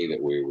croquet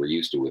that we were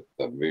used to with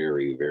a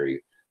very,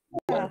 very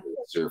level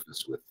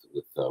surface with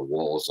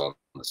walls on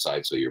the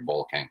side, so your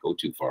ball can't go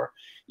too far.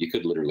 You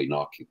could literally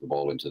knock the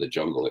ball into the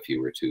jungle if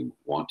you were to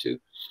want to.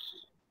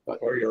 But,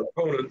 or your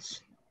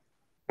opponents.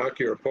 Knock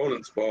your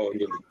opponent's ball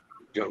into the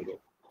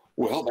jungle.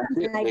 Well,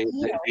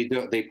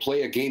 they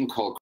play a game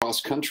called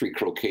cross-country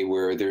croquet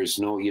where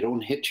you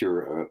don't hit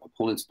your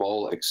opponent's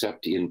ball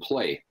except in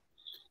play,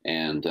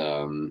 and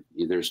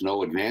there's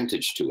no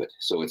advantage to it.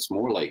 So it's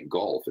more like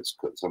golf.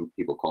 Some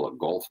people call it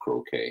golf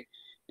croquet,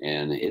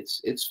 and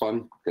it's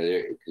fun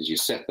because you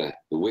set the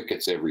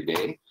wickets every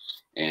day,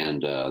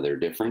 and they're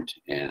different,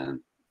 and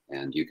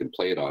you can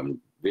play it on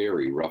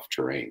very rough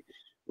terrain,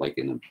 like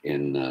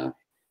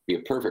be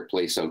a perfect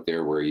place out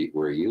there where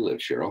you live,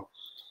 Cheryl,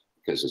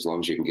 because as long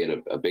as you can get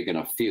a big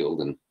enough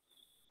field and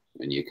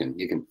you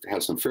can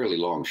have some fairly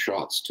long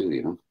shots too,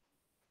 you know.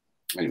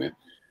 Anyway,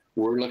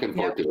 we're looking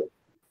forward to it.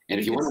 And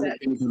if you want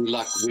to wish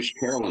luck, wish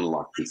Carolyn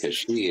luck, because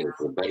she is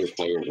a better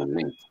player than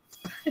me.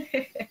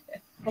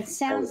 It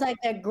sounds like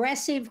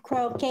aggressive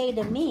croquet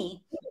to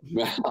me.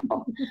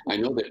 Well, I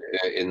know that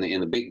in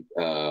the big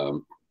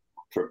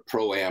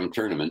Pro-Am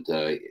tournament,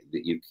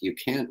 you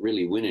can't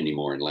really win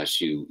anymore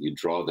unless you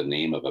draw the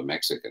name of a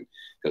Mexican,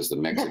 because the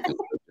Mexicans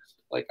are just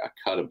like a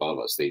cut above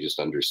us. They just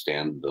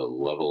understand the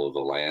level of the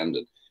land,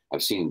 and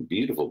I've seen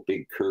beautiful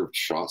big curved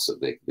shots that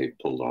they've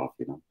pulled off.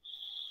 You know,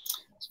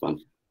 it's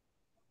fun.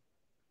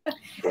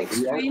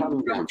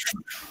 Extreme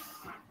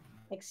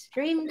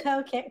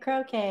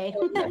croquet.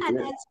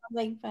 That's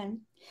something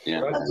fun.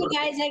 Yeah. Okay,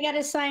 guys, I got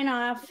to sign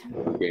off.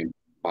 Okay.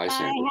 Bye,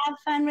 Sandy. Have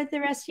fun with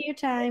the rest of your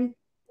time.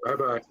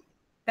 Bye-bye.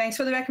 Thanks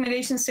for the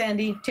recommendation,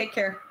 Sandy. Take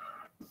care.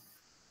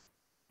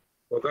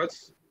 Well, that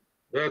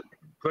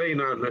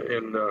playing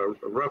in a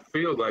rough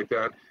field like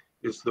that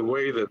is the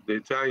way that the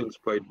Italians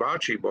played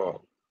bocce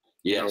ball.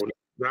 Yes. You know,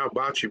 now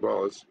bocce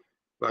ball is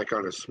like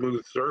on a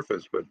smooth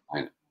surface, but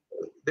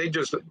they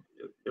just,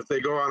 if they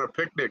go on a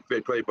picnic,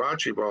 they play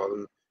bocce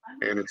ball,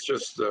 and it's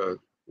just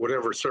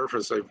whatever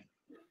surface they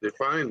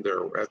find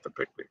there at the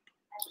picnic.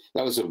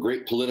 That was a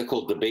great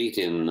political debate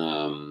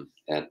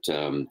at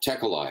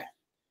Tequila,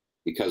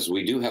 because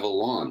we do have a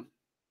lawn.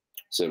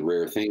 It's a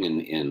rare thing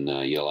in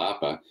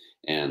Yelapa,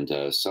 and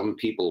some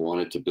people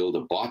wanted to build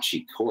a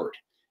bocce court.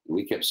 And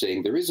we kept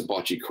saying, there is a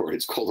bocce court.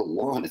 It's called a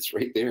lawn. It's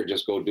right there.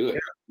 Just go do it.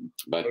 Yeah.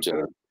 But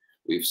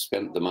we've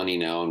spent the money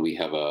now, and we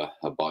have a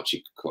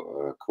bocce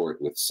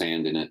court with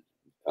sand in it,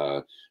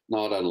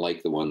 not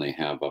unlike the one they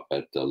have up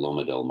at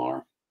Loma del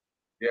Mar.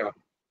 Yeah.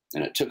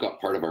 And it took up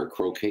part of our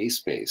croquet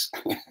space.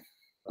 I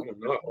don't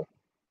know.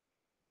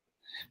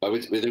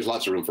 But there's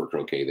lots of room for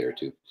croquet there,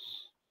 too.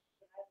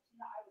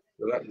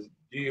 Do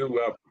you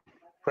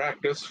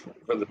practice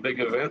for the big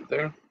event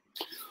there?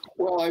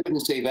 Well, I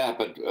wouldn't say that,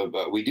 but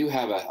we do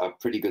have a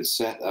pretty good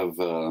set of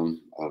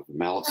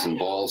mallets and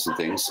balls and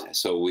things.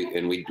 So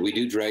we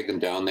do drag them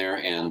down there,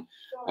 and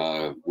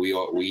we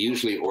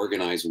usually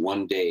organize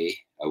one day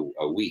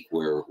a week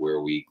where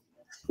we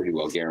pretty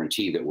well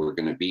guarantee that we're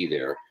going to be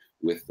there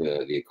with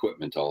the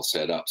equipment all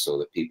set up so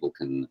that people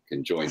can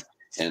join.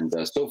 And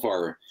so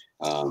far,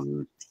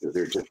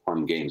 they're just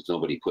fun games.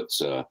 Nobody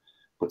puts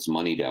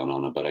money down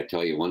on it. But I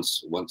tell you,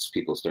 once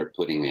people start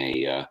putting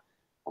a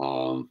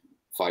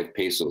 5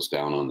 pesos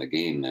down on the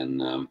game, then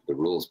the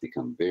rules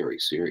become very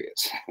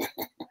serious.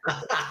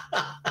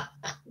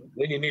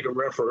 Then you need a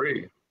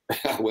referee.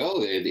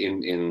 Well,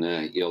 in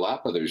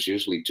Yelapa, there's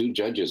usually 2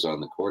 judges on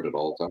the court at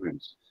all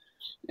times,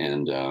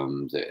 and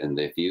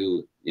if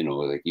you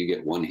like you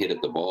get one hit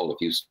at the ball, if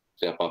you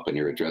step up and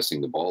you're addressing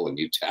the ball and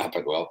you tap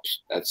it, well,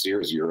 that's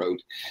yours. You're out.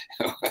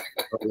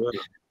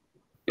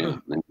 Yeah.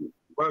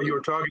 Well, you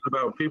were talking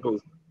about people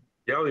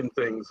yelling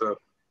things.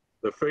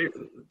 The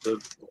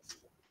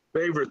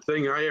favorite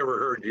thing I ever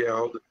heard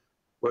yelled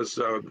was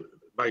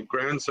my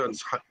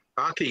grandson's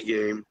hockey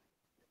game,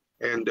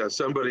 and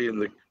somebody in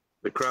the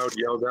crowd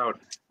yelled out,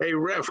 "Hey,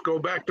 ref, go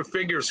back to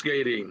figure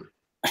skating."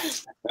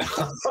 That's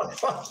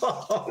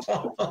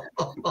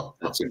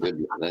a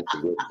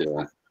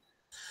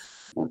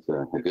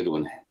good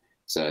one.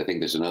 So I think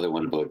there's another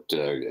one about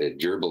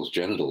gerbils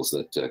genitals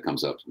that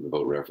comes up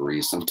about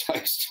referees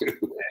sometimes too.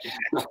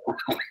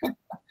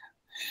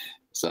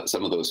 So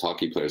some of those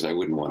hockey players, I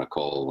wouldn't want to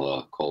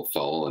call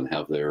foul and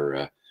have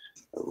their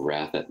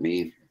wrath at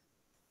me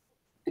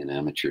in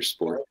amateur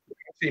sport.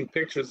 I've seen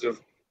pictures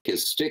of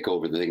his stick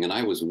over the thing, and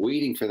I was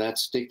waiting for that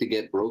stick to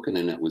get broken,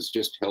 and it was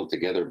just held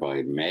together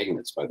by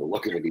magnets. By the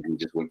look of it, he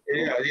just went.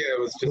 Yeah, it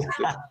was just.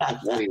 He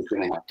was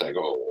going to have to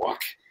go walk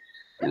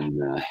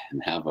and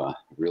have a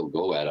real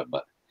go at it,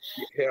 but.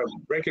 Yeah,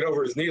 break it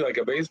over his knee like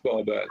a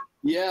baseball bat.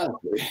 Yeah,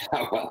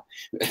 well,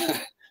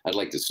 I'd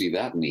like to see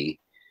that knee.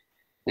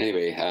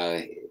 Anyway,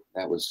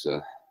 that was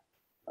a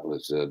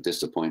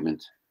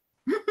disappointment.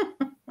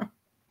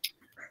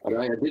 But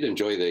I did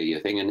enjoy the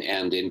thing,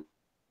 and in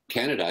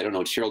Canada, I don't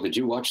know, Cheryl, did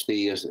you watch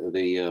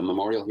the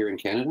memorial here in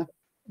Canada?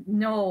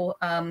 No,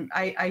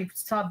 I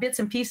saw bits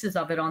and pieces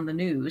of it on the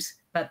news,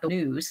 but the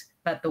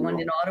one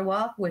in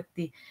Ottawa with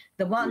the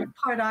one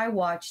part I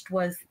watched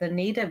was the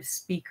native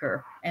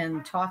speaker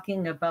and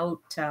talking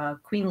about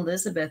Queen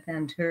Elizabeth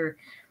and her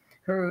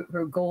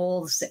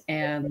goals,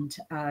 and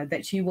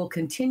that she will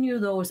continue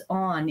those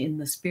on in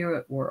the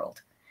spirit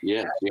world.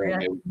 Yeah.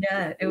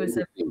 It was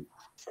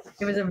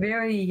a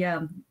very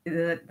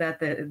that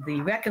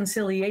the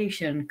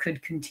reconciliation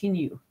could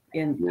continue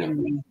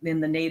in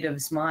the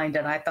natives' mind,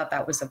 and I thought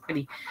that was a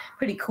pretty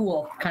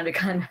cool kind of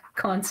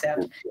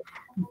concept.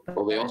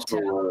 Well, they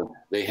also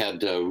they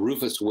had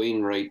Rufus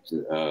Wainwright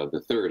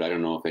the third. I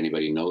don't know if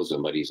anybody knows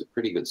him, but he's a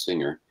pretty good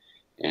singer,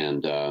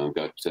 and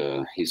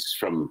he's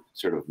from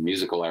sort of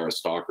musical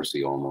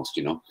aristocracy almost,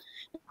 you know,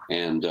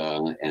 and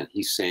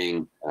he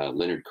sang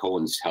Leonard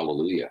Cohen's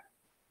Hallelujah,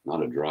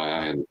 Not a Dry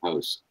Eye in the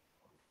House.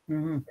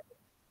 Mm-hmm.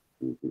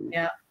 Mm-hmm.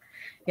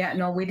 Yeah.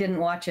 No, we didn't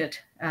watch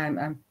it.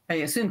 I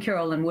assume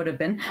Carolyn would have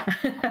been.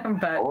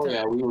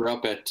 But, we were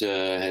up at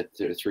 3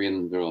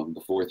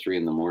 before 3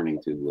 in the morning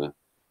to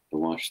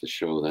watch the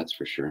show. That's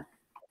for sure.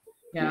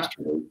 Yeah.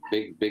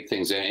 Big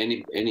things.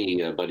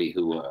 Anybody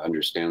who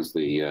understands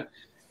the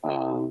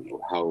how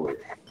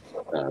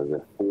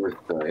the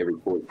every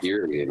fourth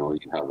year, you know,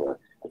 you have a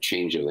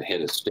change of the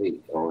head of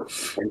state or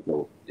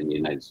central in the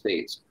United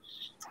States.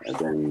 And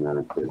then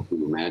to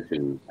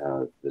imagine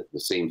the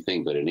same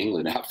thing, but in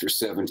England after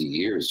 70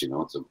 years, you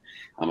know,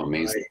 I'm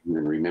amazed I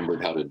even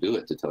remembered how to do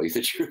it, to tell you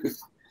the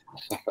truth.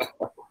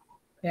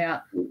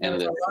 Yeah, there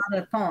was a lot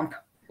of pomp.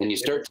 And you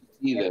start to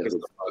see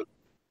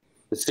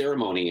the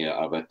ceremony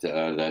of it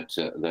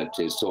that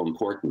is so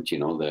important, you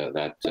know,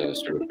 that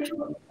sort of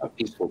a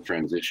peaceful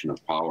transition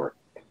of power,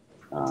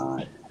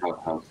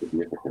 how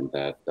significant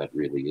that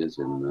really is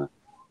in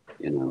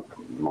a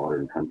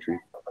modern country.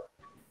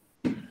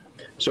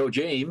 So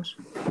James,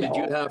 did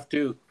you have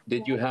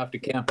to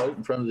camp out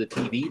in front of the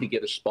TV to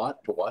get a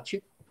spot to watch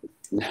it?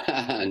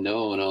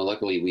 No.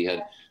 Luckily, we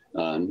had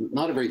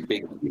not a very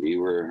big TV.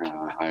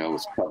 I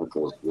always covered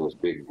those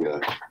big,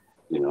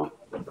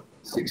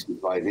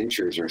 65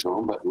 inches or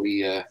so. But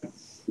we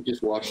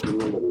just watched in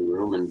the living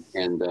room,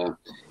 and it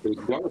was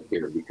dark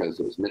here because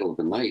it was middle of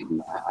the night,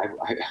 and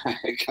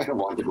I kind of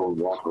wanted to go and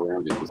walk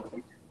around and just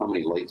see how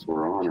many lights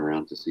were on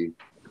around to see,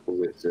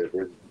 because there's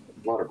a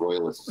lot of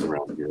royalists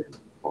around here.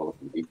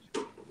 Beach.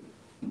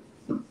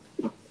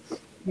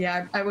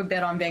 Yeah, I would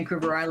bet on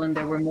Vancouver Island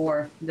there were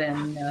more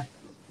than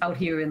out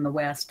here in the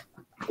West.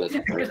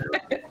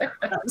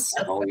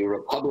 All you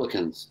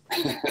Republicans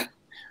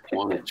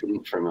want to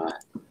change from a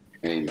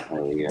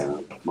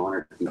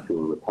monarchy to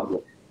a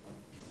republic.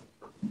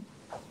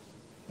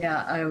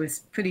 Yeah, I was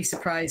pretty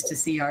surprised to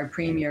see our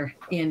premier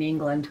in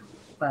England,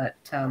 but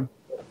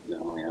There's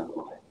a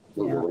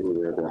way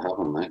there to have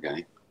him, that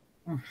guy.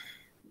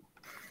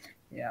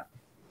 Yeah.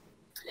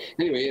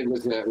 Anyway,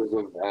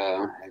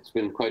 it's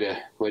been quite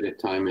a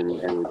time,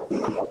 and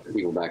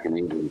people back in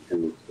England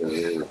too.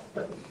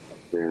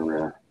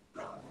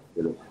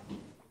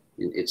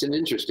 It's an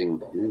interesting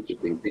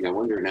thing. I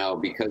wonder now,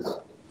 because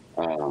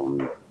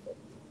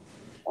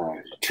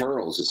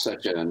Charles is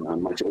such a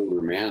much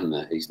older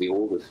man. He's the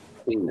oldest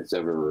king that's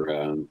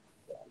ever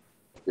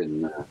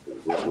been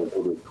with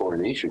the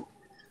coronation.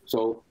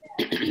 So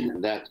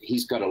that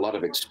he's got a lot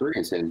of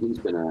experience, and he's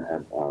been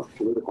a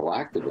political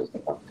activist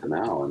up to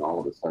now, and all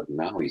of a sudden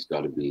now he's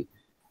got to be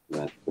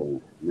that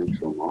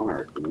neutral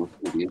monarch. You know, it's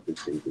going to be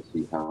interesting to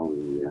see how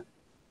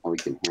he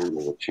can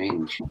handle the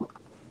change.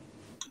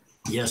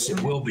 Yes,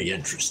 it will be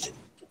interesting.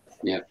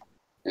 Yeah.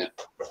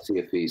 See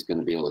if he's going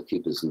to be able to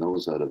keep his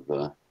nose out of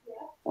the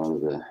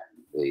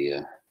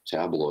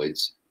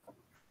tabloids.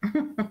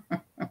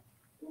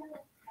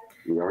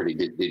 We already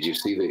did. Did you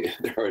see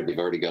they've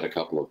already got a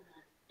couple of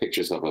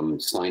pictures of him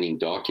signing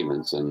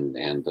documents, and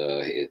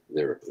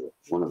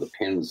one of the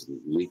pens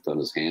leaked on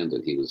his hand,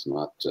 and he was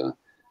not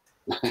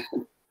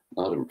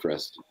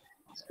impressed.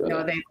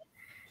 No,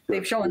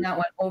 they've shown that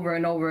one over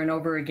and over and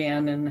over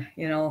again, and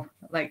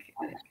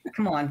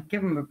come on,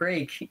 give him a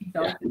break. You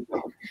know? Yeah.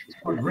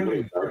 What really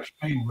impressed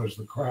me was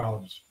the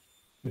crowds,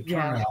 the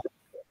turnout. Yeah.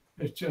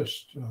 It's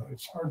just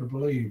it's hard to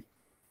believe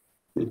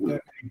that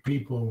many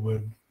people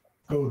would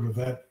go to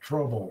that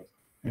trouble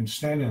and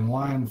stand in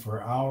line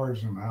for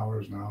hours and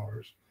hours and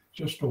hours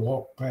just to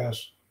walk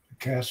past the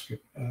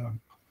casket.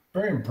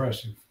 Very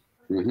impressive.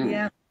 Mm-hmm.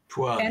 Yeah.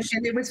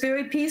 And it was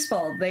very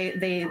peaceful.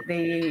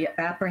 They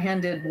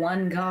apprehended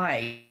one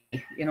guy.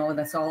 You know,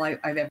 that's all I've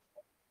ever.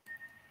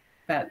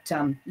 But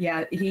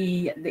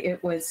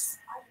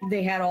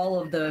they had all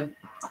of the,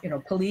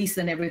 police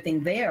and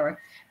everything there,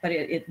 but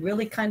it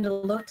really kind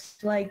of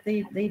looked like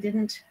they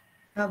didn't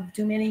have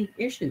too many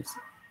issues.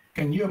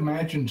 Can you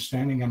imagine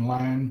standing in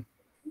line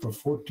for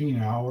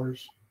 14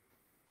 hours?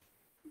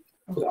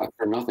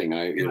 For nothing.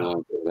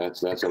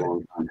 That's a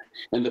long time.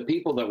 And the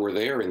people that were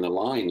there in the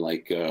line,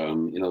 like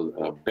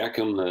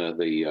Beckham,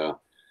 the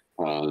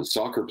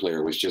soccer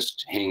player, was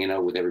just hanging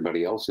out with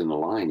everybody else in the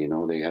line. You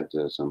know, they had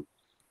some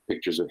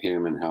pictures of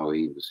him and how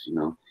he was, you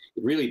know,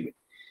 really.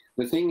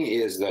 The thing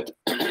is that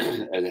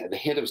the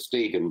head of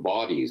state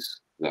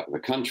embodies the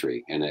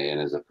country and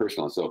as a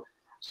person. So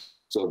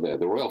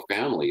the royal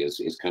family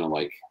is kind of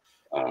like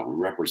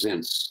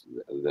represents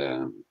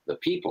the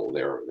people.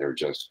 They're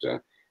just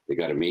they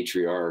got a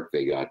matriarch.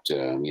 They got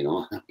you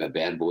know, a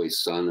bad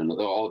boy's son, and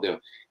all the.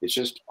 It's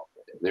just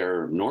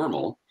they're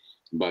normal,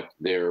 but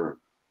they're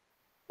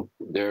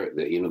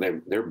you know,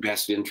 their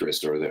best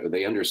interest, or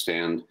they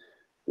understand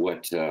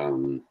what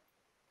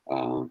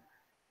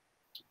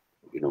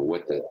you know,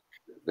 what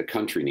the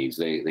country needs.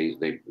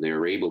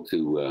 They're able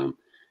to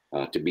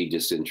be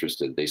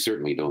disinterested. They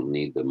certainly don't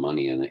need the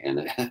money,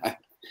 and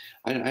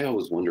I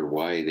always wonder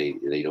why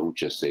they don't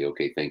just say,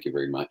 okay, thank you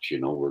very much, you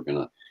know, we're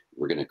gonna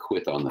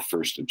quit on the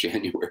 1st of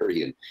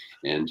January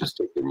and just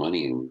take their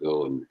money and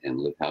go and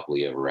live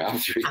happily ever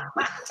after.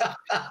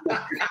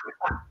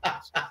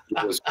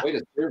 It was quite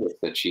a service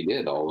that she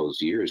did all those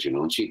years, you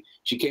know, and she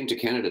came to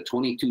Canada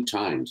 22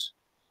 times.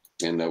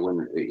 And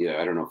when, yeah,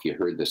 I don't know if you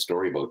heard the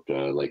story about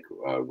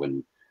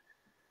when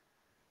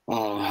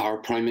our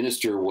prime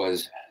minister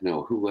was,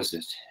 no, who was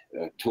it?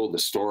 Told the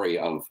story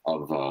of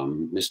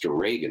Mr.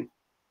 Reagan.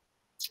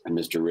 And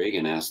Mr.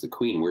 Reagan asked the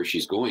Queen where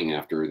she's going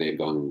after they'd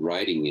gone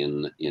riding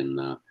in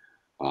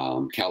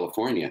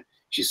California.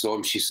 She saw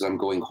him. She said, "I'm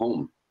going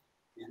home."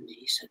 And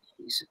he said,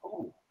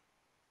 "Oh,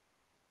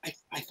 I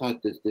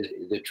thought that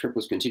the trip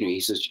was continuing."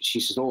 She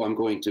says, "Oh, I'm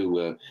going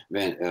to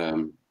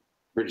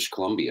British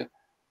Columbia."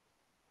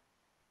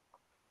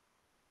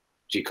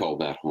 She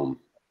called that home.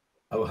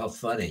 Oh, how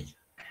funny.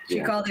 She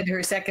called it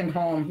her second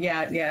home.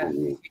 Yeah.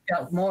 She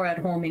felt more at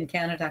home in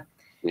Canada.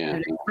 Yeah.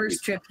 And her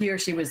first trip here,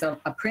 she was a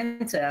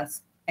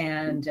princess,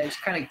 and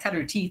she kind of cut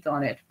her teeth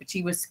on it. But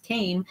she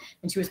came,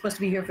 and she was supposed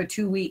to be here for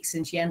 2 weeks,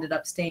 and she ended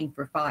up staying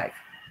for 5.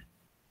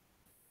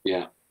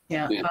 Yeah.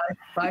 Yeah.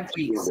 5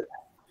 weeks.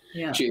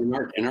 Yeah.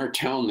 In our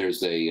town,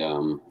 there's a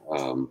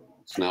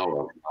it's now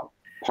a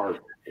park.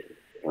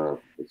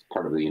 It's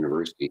part of the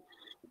university.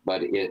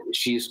 But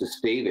she used to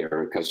stay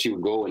there because she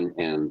would go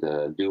and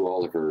do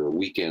all of her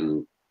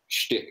weekend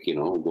shtick, you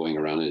know, going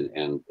around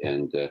and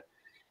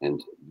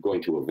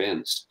going to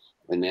events.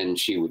 And then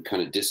she would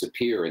kind of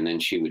disappear, and then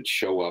she would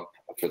show up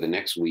for the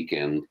next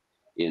weekend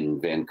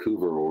in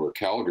Vancouver or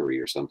Calgary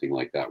or something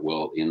like that.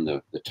 Well, in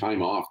the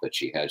time off that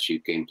she had, she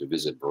came to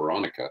visit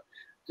Veronica,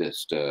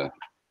 just about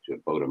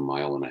 1.5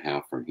 miles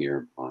from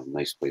here, a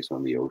nice place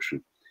on the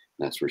ocean.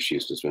 That's where she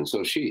used to spend.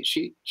 So she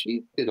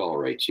did all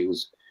right. She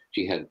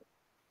had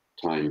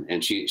time,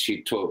 and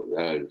she told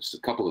a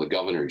couple of the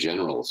governor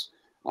generals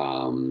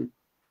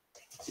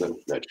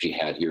that she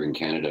had here in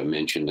Canada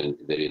mentioned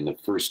that in the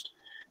first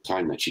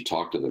time that she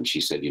talked to them,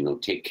 she said, you know,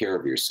 take care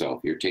of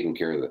yourself. You're taking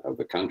care of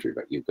the country,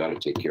 but you've got to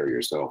take care of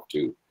yourself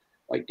too.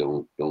 Like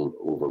don't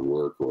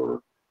overwork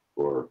or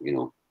you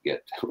know,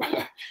 get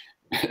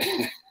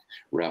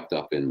wrapped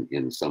up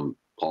in some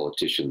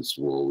politician's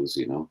woes,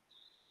 you know.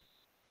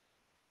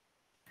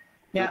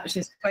 Yeah,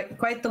 she's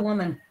quite the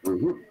woman.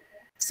 Mm-hmm.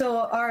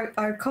 So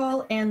our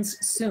call ends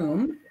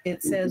soon.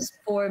 It says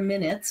 4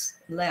 minutes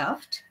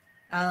left.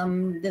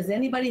 Does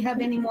anybody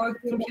have any more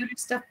computer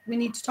stuff we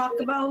need to talk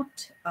about?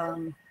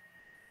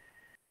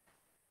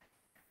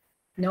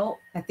 No,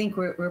 I think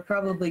we're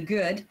probably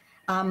good.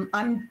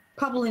 I'm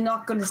probably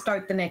not going to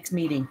start the next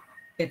meeting,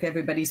 if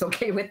everybody's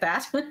okay with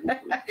that.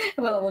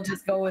 Well, we'll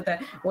just go with a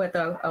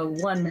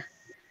 1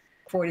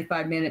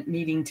 45-minute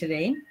meeting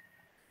today.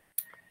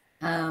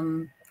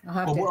 I'll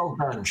have to... Well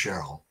done,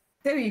 Cheryl.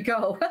 There you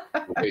go.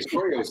 Okay,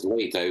 sorry I was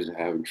late. I was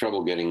having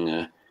trouble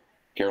getting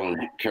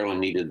Carolyn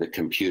needed the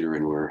computer,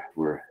 and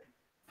we're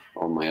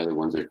all my other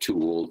ones are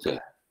too old to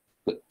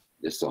put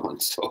this on.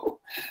 So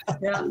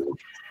yeah.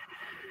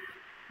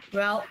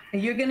 Well,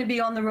 you're going to be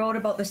on the road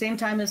about the same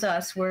time as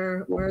us.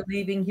 We're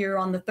leaving here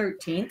on the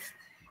 13th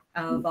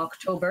of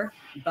October,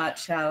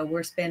 but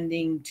we're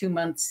spending 2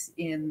 months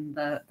in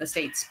the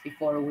States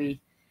before we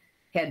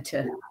head to.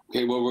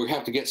 Okay, well, we'll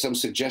have to get some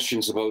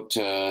suggestions about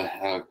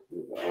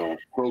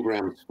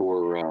programs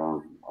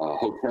for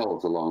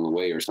hotels along the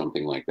way or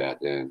something like that,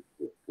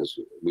 because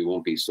we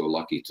won't be so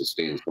lucky to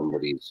stay in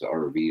somebody's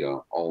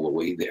RV all the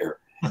way there.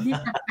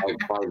 Yeah.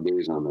 5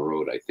 days on the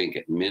road, I think,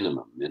 at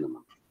minimum.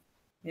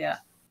 Yeah.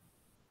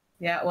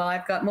 Yeah, well,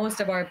 I've got most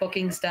of our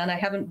bookings done. I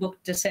haven't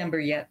booked December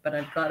yet, but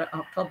I've got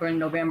October and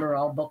November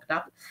all booked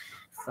up.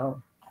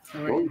 So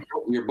well,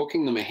 you're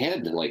booking them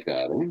ahead like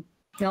that, eh?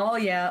 Oh,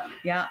 yeah.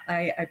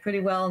 I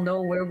pretty well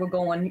know where we're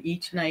going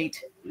each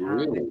night.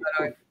 Really? We've got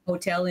our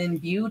hotel in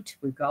Butte.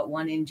 We've got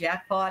one in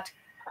Jackpot.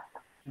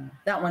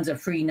 That one's a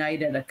free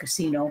night at a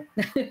casino.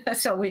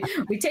 So we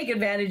take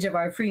advantage of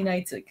our free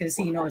nights at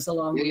casinos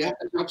along the way. Yeah,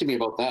 talk to me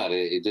about that.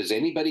 Does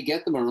anybody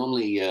get them, or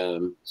only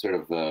sort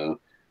of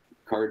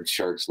card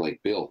sharks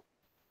like Bill?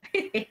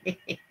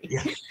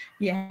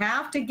 You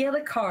have to get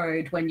a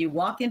card when you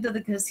walk into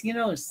the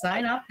casino.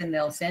 Sign up, and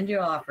they'll send you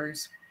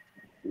offers.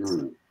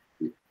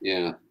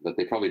 Yeah, but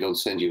they probably don't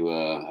send you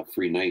a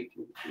free night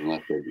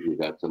unless you've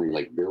got somebody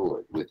like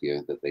Bill with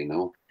you that they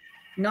know.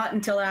 not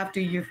until after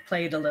you've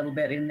played a little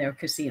bit in their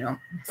casino.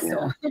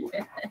 So,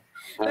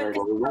 but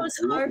casinos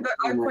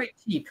are quite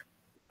cheap.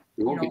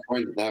 You won't be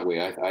pointed that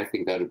way. I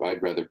think that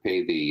I'd rather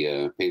pay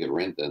the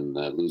rent than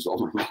lose all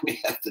my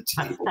money at the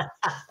table.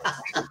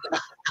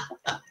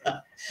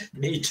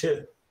 Me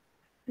too.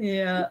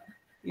 Yeah.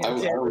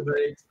 Okay,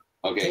 everybody.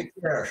 Okay.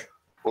 Take care.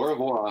 Au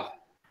revoir.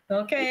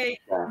 Okay.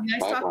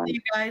 Nice Bye-bye. talking to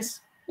you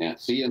guys. Yeah.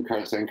 See you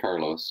in San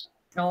Carlos.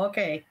 Oh,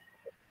 okay.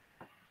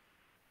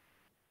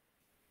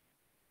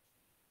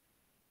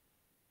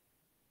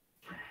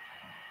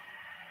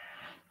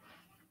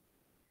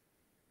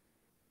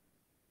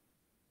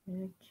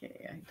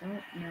 Okay, I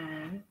don't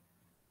know.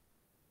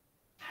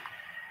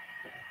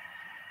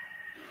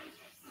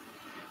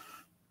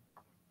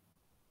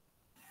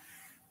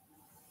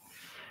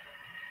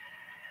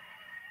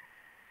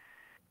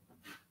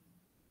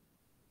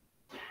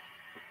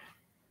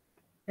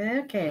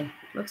 Okay,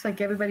 looks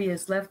like everybody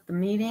has left the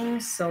meeting.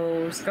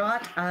 So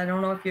Scott, I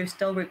don't know if you're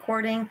still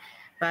recording,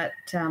 but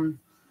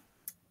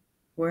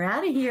we're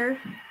out of here.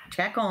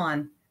 Check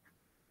on.